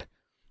fraud.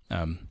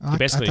 I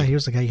thought he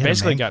was the guy you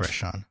had a man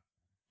crush on.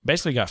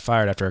 Basically got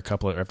fired after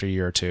a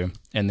year or two,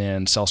 and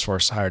then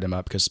Salesforce hired him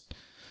up because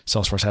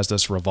Salesforce has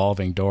this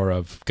revolving door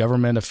of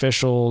government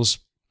officials,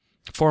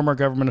 former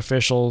government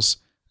officials,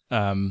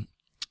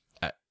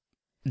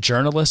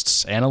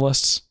 journalists,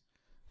 analysts.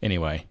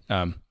 Anyway,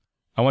 I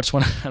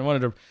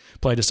wanted to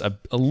play just a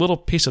little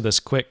piece of this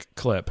quick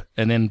clip,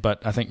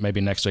 but I think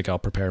maybe next week I'll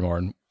prepare more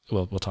and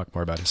we'll talk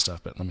more about his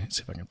stuff. But let me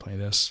see if I can play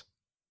this.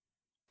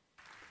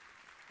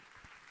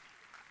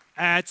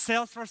 At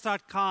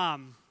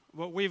Salesforce.com,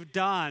 what we've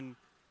done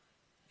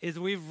is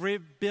we've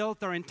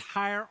rebuilt our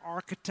entire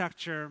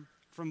architecture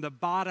from the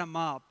bottom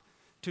up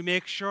to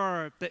make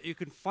sure that you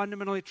can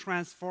fundamentally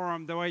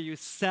transform the way you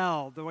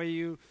sell, the way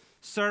you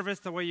service,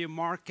 the way you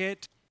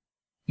market.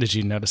 Did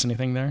you notice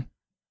anything there?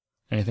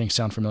 Anything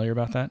sound familiar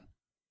about that?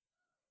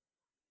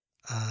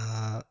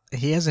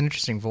 He has an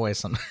interesting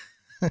voice.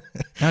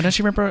 Now, don't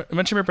you remember?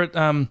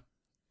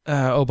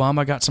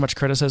 Obama got so much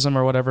criticism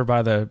or whatever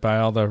by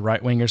all the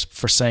right wingers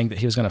for saying that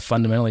he was going to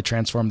fundamentally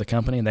transform the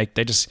company, and they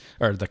just,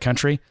 or the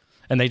country,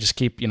 and they just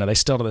keep, they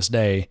still to this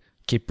day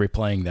keep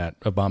replaying that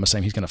Obama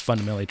saying he's going to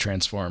fundamentally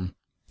transform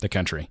the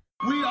country.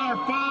 We are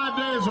 5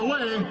 days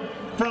away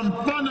from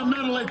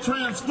fundamentally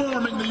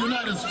transforming the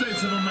United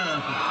States of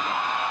America.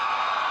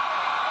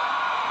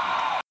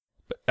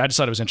 But I just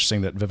thought it was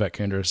interesting that Vivek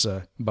Kundra is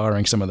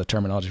borrowing some of the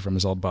terminology from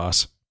his old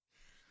boss.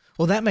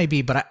 Well, that may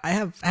be, but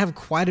I have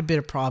quite a bit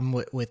of problem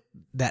with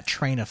that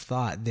train of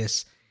thought.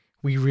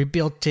 We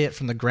rebuilt it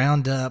from the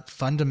ground up,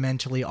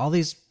 fundamentally, all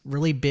these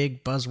really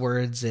big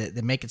buzzwords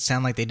that make it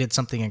sound like they did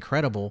something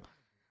incredible.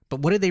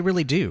 But what did they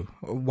really do?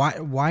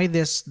 Why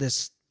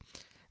this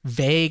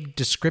vague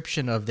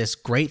description of this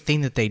great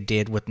thing that they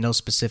did with no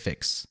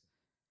specifics?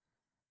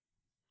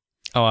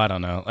 Oh, I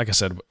don't know. Like I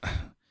said,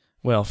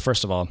 well,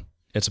 first of all,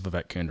 it's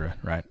Vivek Kundra,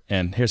 right?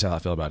 And here's how I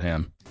feel about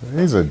him.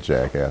 He's a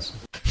jackass.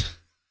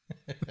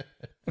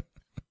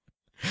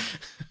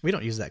 We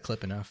don't use that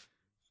clip enough.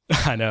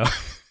 I know.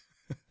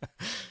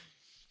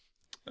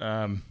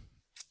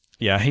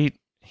 Yeah,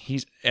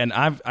 he's, and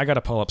I got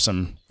to pull up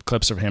some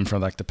clips of him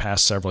from like the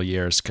past several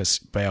years because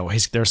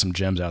there's some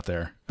gems out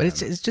there. But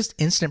it's just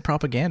instant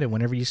propaganda.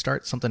 Whenever you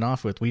start something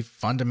off with "we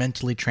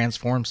fundamentally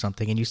transformed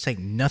something" and you say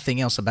nothing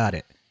else about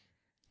it.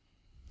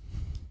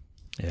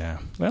 Yeah.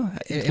 Well,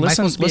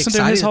 listen to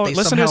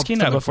his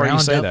keynote before you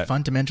say that.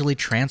 Fundamentally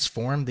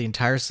transformed the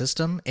entire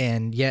system,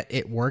 and yet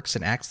it works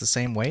and acts the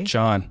same way.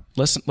 John,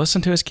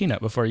 listen to his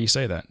keynote before you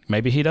say that.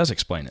 Maybe he does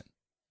explain it.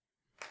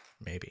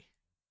 Maybe.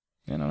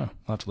 I don't know.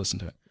 I'll have to listen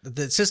to it.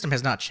 The system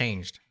has not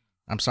changed.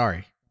 I'm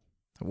sorry.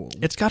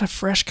 It's got a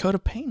fresh coat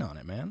of paint on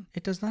it, man.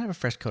 It does not have a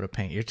fresh coat of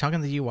paint. You're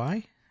talking the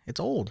UI? It's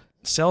old.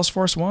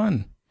 Salesforce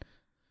 1.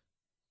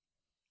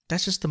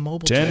 That's just the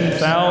mobile.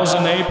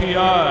 10,000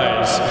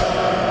 APIs.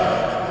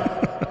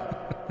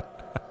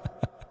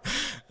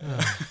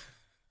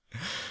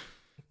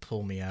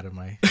 Pull me out of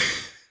my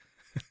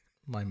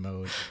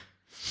mode.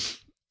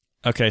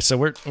 Okay, so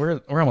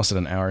we're almost at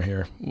an hour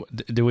here.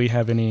 Do we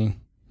have any?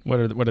 What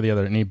are the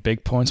other any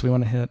big points we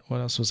want to hit? What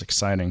else was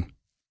exciting?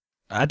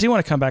 I do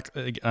want to come back.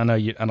 I know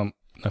I don't know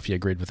if you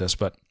agreed with this,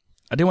 but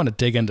I do want to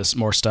dig into some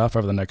more stuff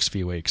over the next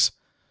few weeks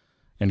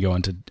and go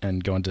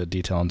into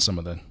detail on some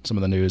of the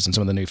news and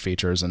some of the new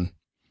features, and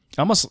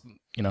almost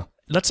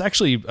let's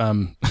actually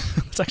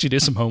do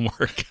some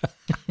homework.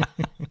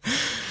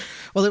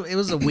 Well, it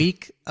was a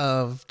week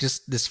of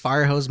just this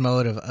fire hose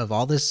mode of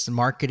all this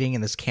marketing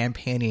and this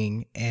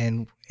campaigning,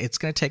 and it's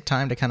going to take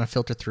time to kind of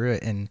filter through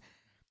it and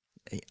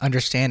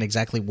understand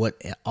exactly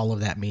what all of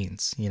that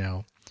means.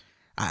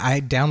 I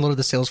downloaded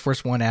the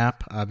Salesforce 1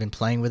 app. I've been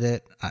playing with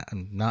it.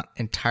 I'm not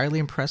entirely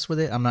impressed with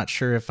it. I'm not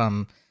sure if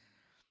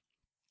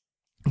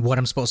what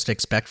I'm supposed to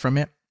expect from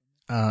it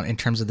in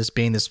terms of this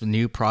being this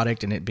new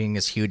product and it being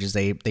as huge as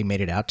they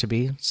made it out to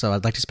be. So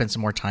I'd like to spend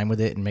some more time with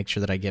it and make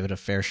sure that I give it a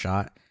fair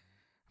shot.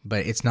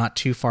 But it's not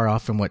too far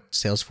off from what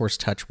Salesforce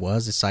Touch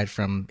was, aside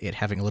from it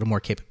having a little more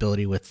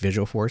capability with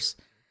Visualforce.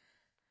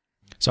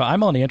 So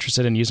I'm only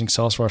interested in using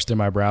Salesforce through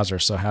my browser,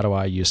 so how do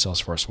I use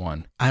Salesforce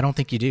 1? I don't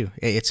think you do.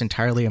 It's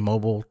entirely a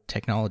mobile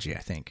technology, I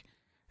think,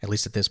 at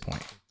least at this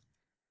point.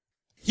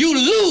 You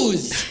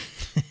lose!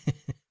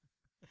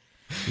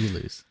 You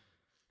lose.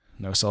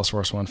 No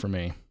Salesforce 1 for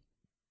me.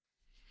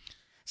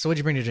 So what'd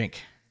you bring to drink?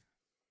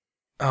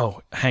 Oh,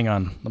 hang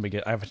on. Let me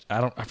get, I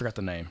forgot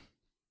the name.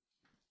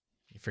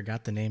 You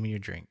forgot the name of your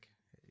drink.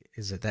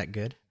 Is it that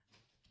good?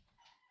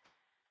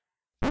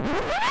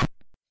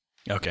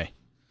 Okay.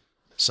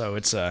 So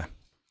it's I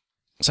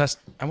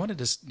wanted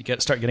to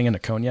start getting into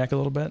cognac a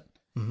little bit.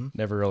 Mm-hmm.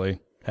 Never really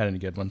had any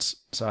good ones.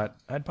 So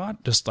I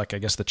bought just I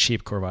guess the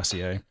cheap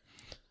Courvoisier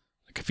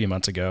like a few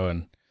months ago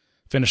and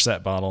finished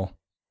that bottle.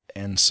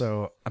 And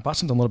so I bought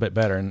something a little bit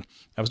better, and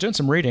I was doing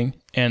some reading,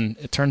 and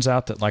it turns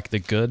out that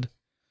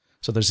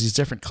so there's these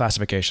different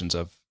classifications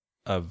of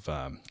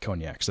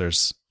cognacs.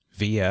 There's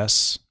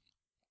VS,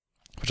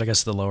 which I guess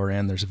is the lower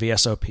end. There's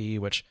VSOP,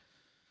 which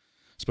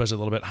I suppose is a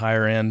little bit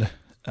higher end.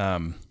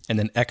 And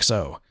then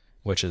XO,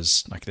 which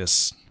is like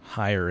this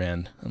higher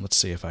end. And let's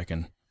see if I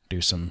can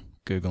do some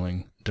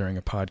Googling during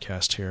a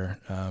podcast here.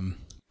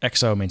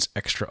 XO means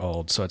extra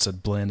old. So it's a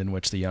blend in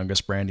which the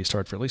youngest brandy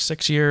stored for at least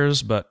 6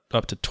 years, but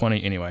up to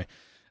 20 anyway.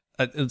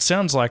 It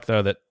sounds like,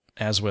 though, that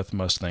as with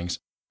most things,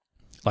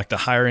 like the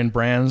higher end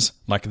brands,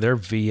 like their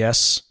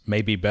VS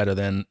may be better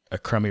than a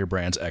crummier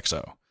brand's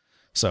XO.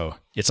 So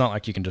it's not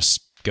like you can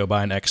just go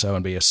buy an XO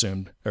and be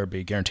assumed or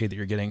be guaranteed that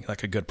you're getting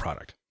like a good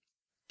product.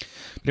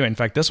 Anyway, in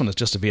fact, this one is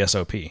just a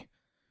VSOP,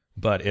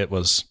 but it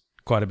was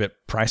quite a bit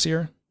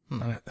pricier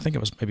I think it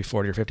was maybe $40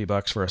 or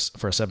 $50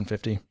 for a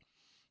 750.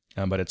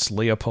 But it's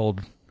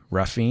Leopold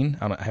Raffin.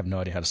 I have no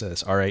idea how to say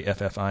this.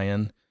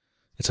 Raffin.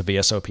 It's a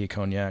VSOP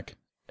cognac,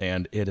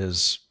 and it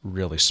is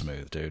really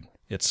smooth, dude.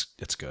 It's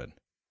good.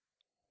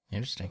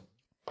 Interesting.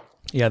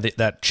 Yeah,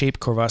 that cheap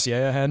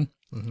Courvoisier I had.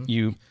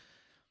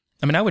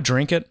 I would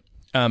drink it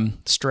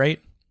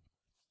straight,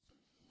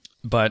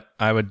 but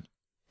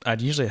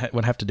I'd usually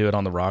would have to do it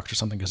on the rocks or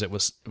something because it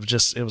was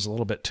a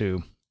little bit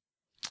too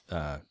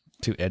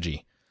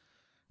edgy.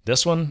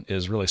 This one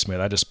is really smooth.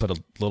 I just put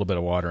a little bit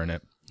of water in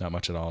it, not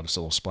much at all, just a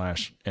little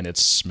splash, and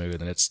it's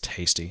smooth and it's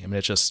tasty. I mean,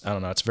 it's just, I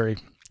don't know, it's very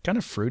kind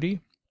of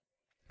fruity.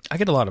 I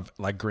get a lot of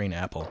like green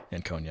apple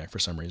in cognac for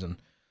some reason.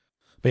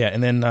 But yeah,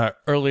 and then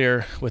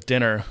earlier with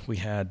dinner we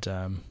had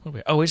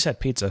we just had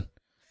pizza,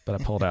 but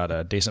I pulled out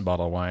a decent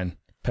bottle of wine,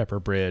 Pepper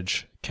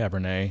Bridge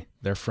Cabernet.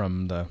 They're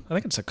from I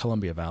think it's a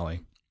Columbia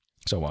Valley,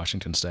 so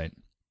Washington State.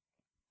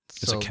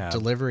 It's a cab.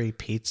 Delivery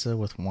pizza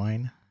with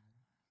wine.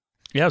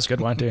 Yeah, it's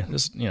good wine too.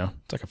 This,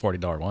 it's like a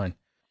 $40 wine.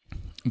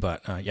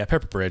 But yeah,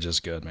 Pepper Bridge is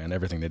good, man.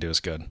 Everything they do is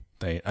good.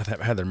 I've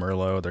had their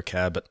Merlot, their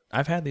Cab, but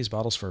I've had these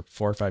bottles for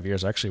 4 or 5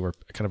 years. Actually, we're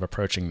kind of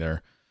approaching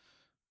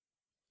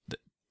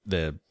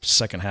the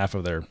second half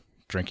of their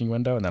drinking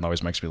window, and that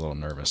always makes me a little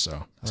nervous.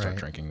 So I start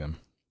drinking them.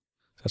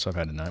 That's what I've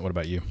had tonight. What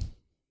about you?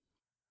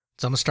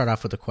 So I'm gonna start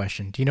off with a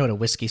question. Do you know what a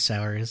whiskey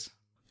sour is?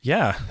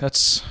 Yeah,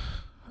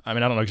 I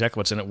don't know exactly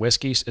what's in it.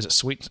 Whiskey? Is it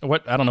sweet?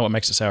 What? I don't know what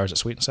makes it sour. Is it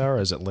sweet and sour?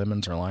 Is it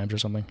lemons or limes or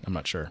something? I'm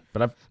not sure.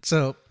 But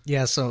So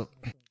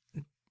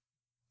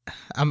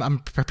I'm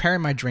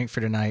preparing my drink for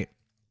tonight,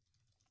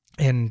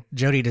 and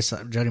Jody,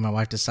 my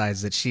wife,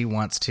 decides that she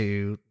wants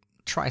to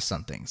try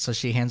something. So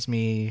she hands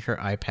me her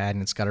iPad,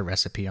 and it's got a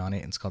recipe on it,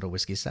 and it's called a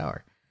whiskey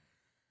sour.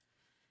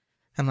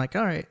 I'm like,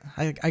 all right,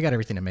 I got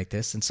everything to make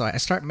this, and so I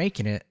start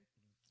making it,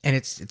 and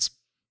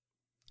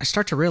I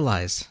start to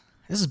realize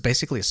this is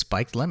basically a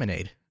spiked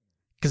lemonade.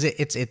 Because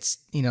it's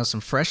some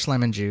fresh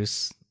lemon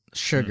juice,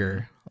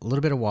 sugar, a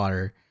little bit of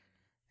water,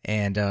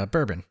 and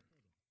bourbon.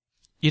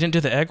 You didn't do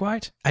the egg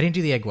white? I didn't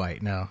do the egg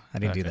white. No, I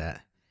didn't do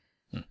that.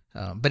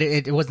 But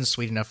it wasn't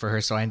sweet enough for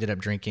her, so I ended up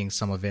drinking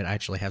some of it. I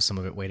actually have some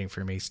of it waiting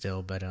for me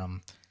still, but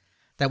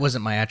that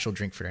wasn't my actual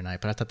drink for tonight.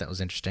 But I thought that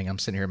was interesting. I'm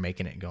sitting here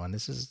making it, going,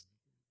 "This is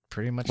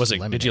pretty much."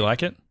 Lemonade. Did you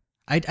like it?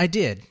 I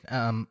did.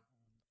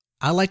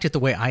 I liked it the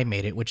way I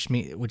made it, which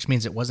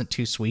means it wasn't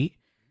too sweet.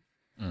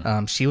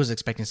 She was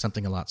expecting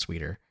something a lot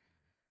sweeter,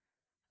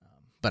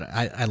 but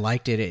I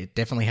liked it. It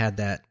definitely had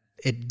that.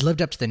 It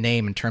lived up to the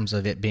name in terms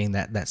of it being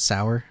that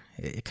sour.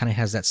 It kind of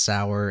has that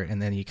sour,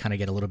 and then you kind of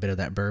get a little bit of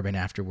that bourbon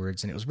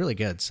afterwards, and it was really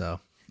good. So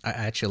I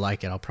actually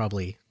like it. I'll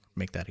probably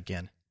make that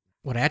again.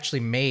 What I actually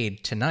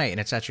made tonight, and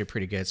it's actually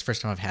pretty good. It's the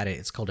first time I've had it.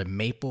 It's called a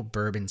maple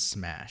bourbon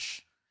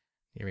smash.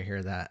 You ever hear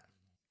of that?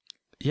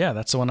 Yeah,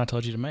 that's the one I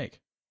told you to make.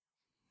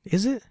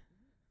 Is it?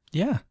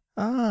 Yeah.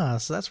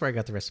 So that's where I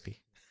got the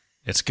recipe.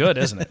 It's good,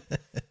 isn't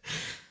it?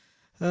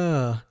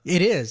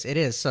 It is. It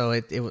is. So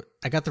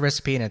I got the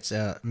recipe, and it's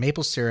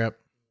maple syrup,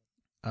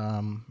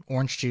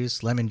 orange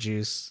juice, lemon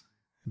juice,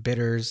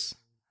 bitters.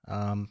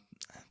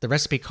 The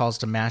recipe calls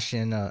to mash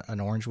in an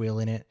orange wheel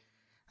in it.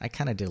 I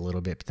kind of did a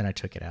little bit, but then I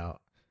took it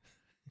out.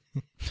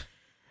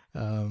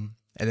 And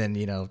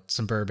then,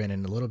 some bourbon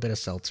and a little bit of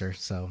seltzer.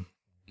 So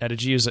now,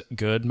 did you use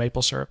good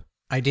maple syrup?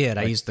 I did.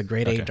 I used the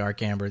grade A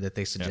dark amber that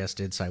they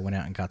suggested. So I went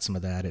out and got some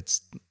of that.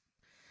 It's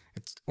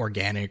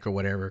organic or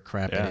whatever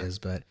crap it is,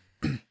 but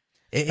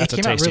it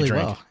came out really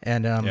well.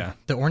 And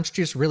the orange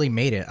juice really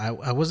made it.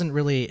 I wasn't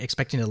really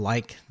expecting to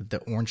like the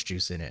orange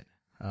juice in it.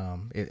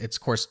 It's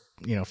of course,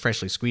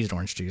 freshly squeezed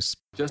orange juice.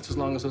 Just as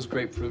long as those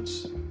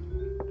grapefruits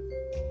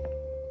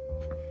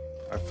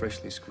are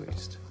freshly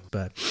squeezed.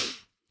 But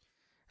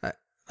I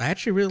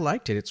actually really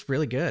liked it. It's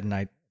really good, and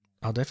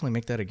I'll definitely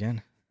make that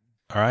again.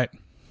 All right.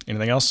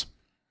 Anything else?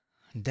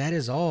 That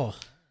is all.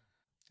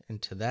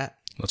 And to that,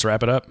 let's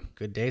wrap it up.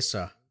 Good day,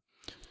 sir.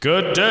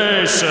 Good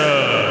day,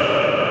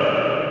 sir.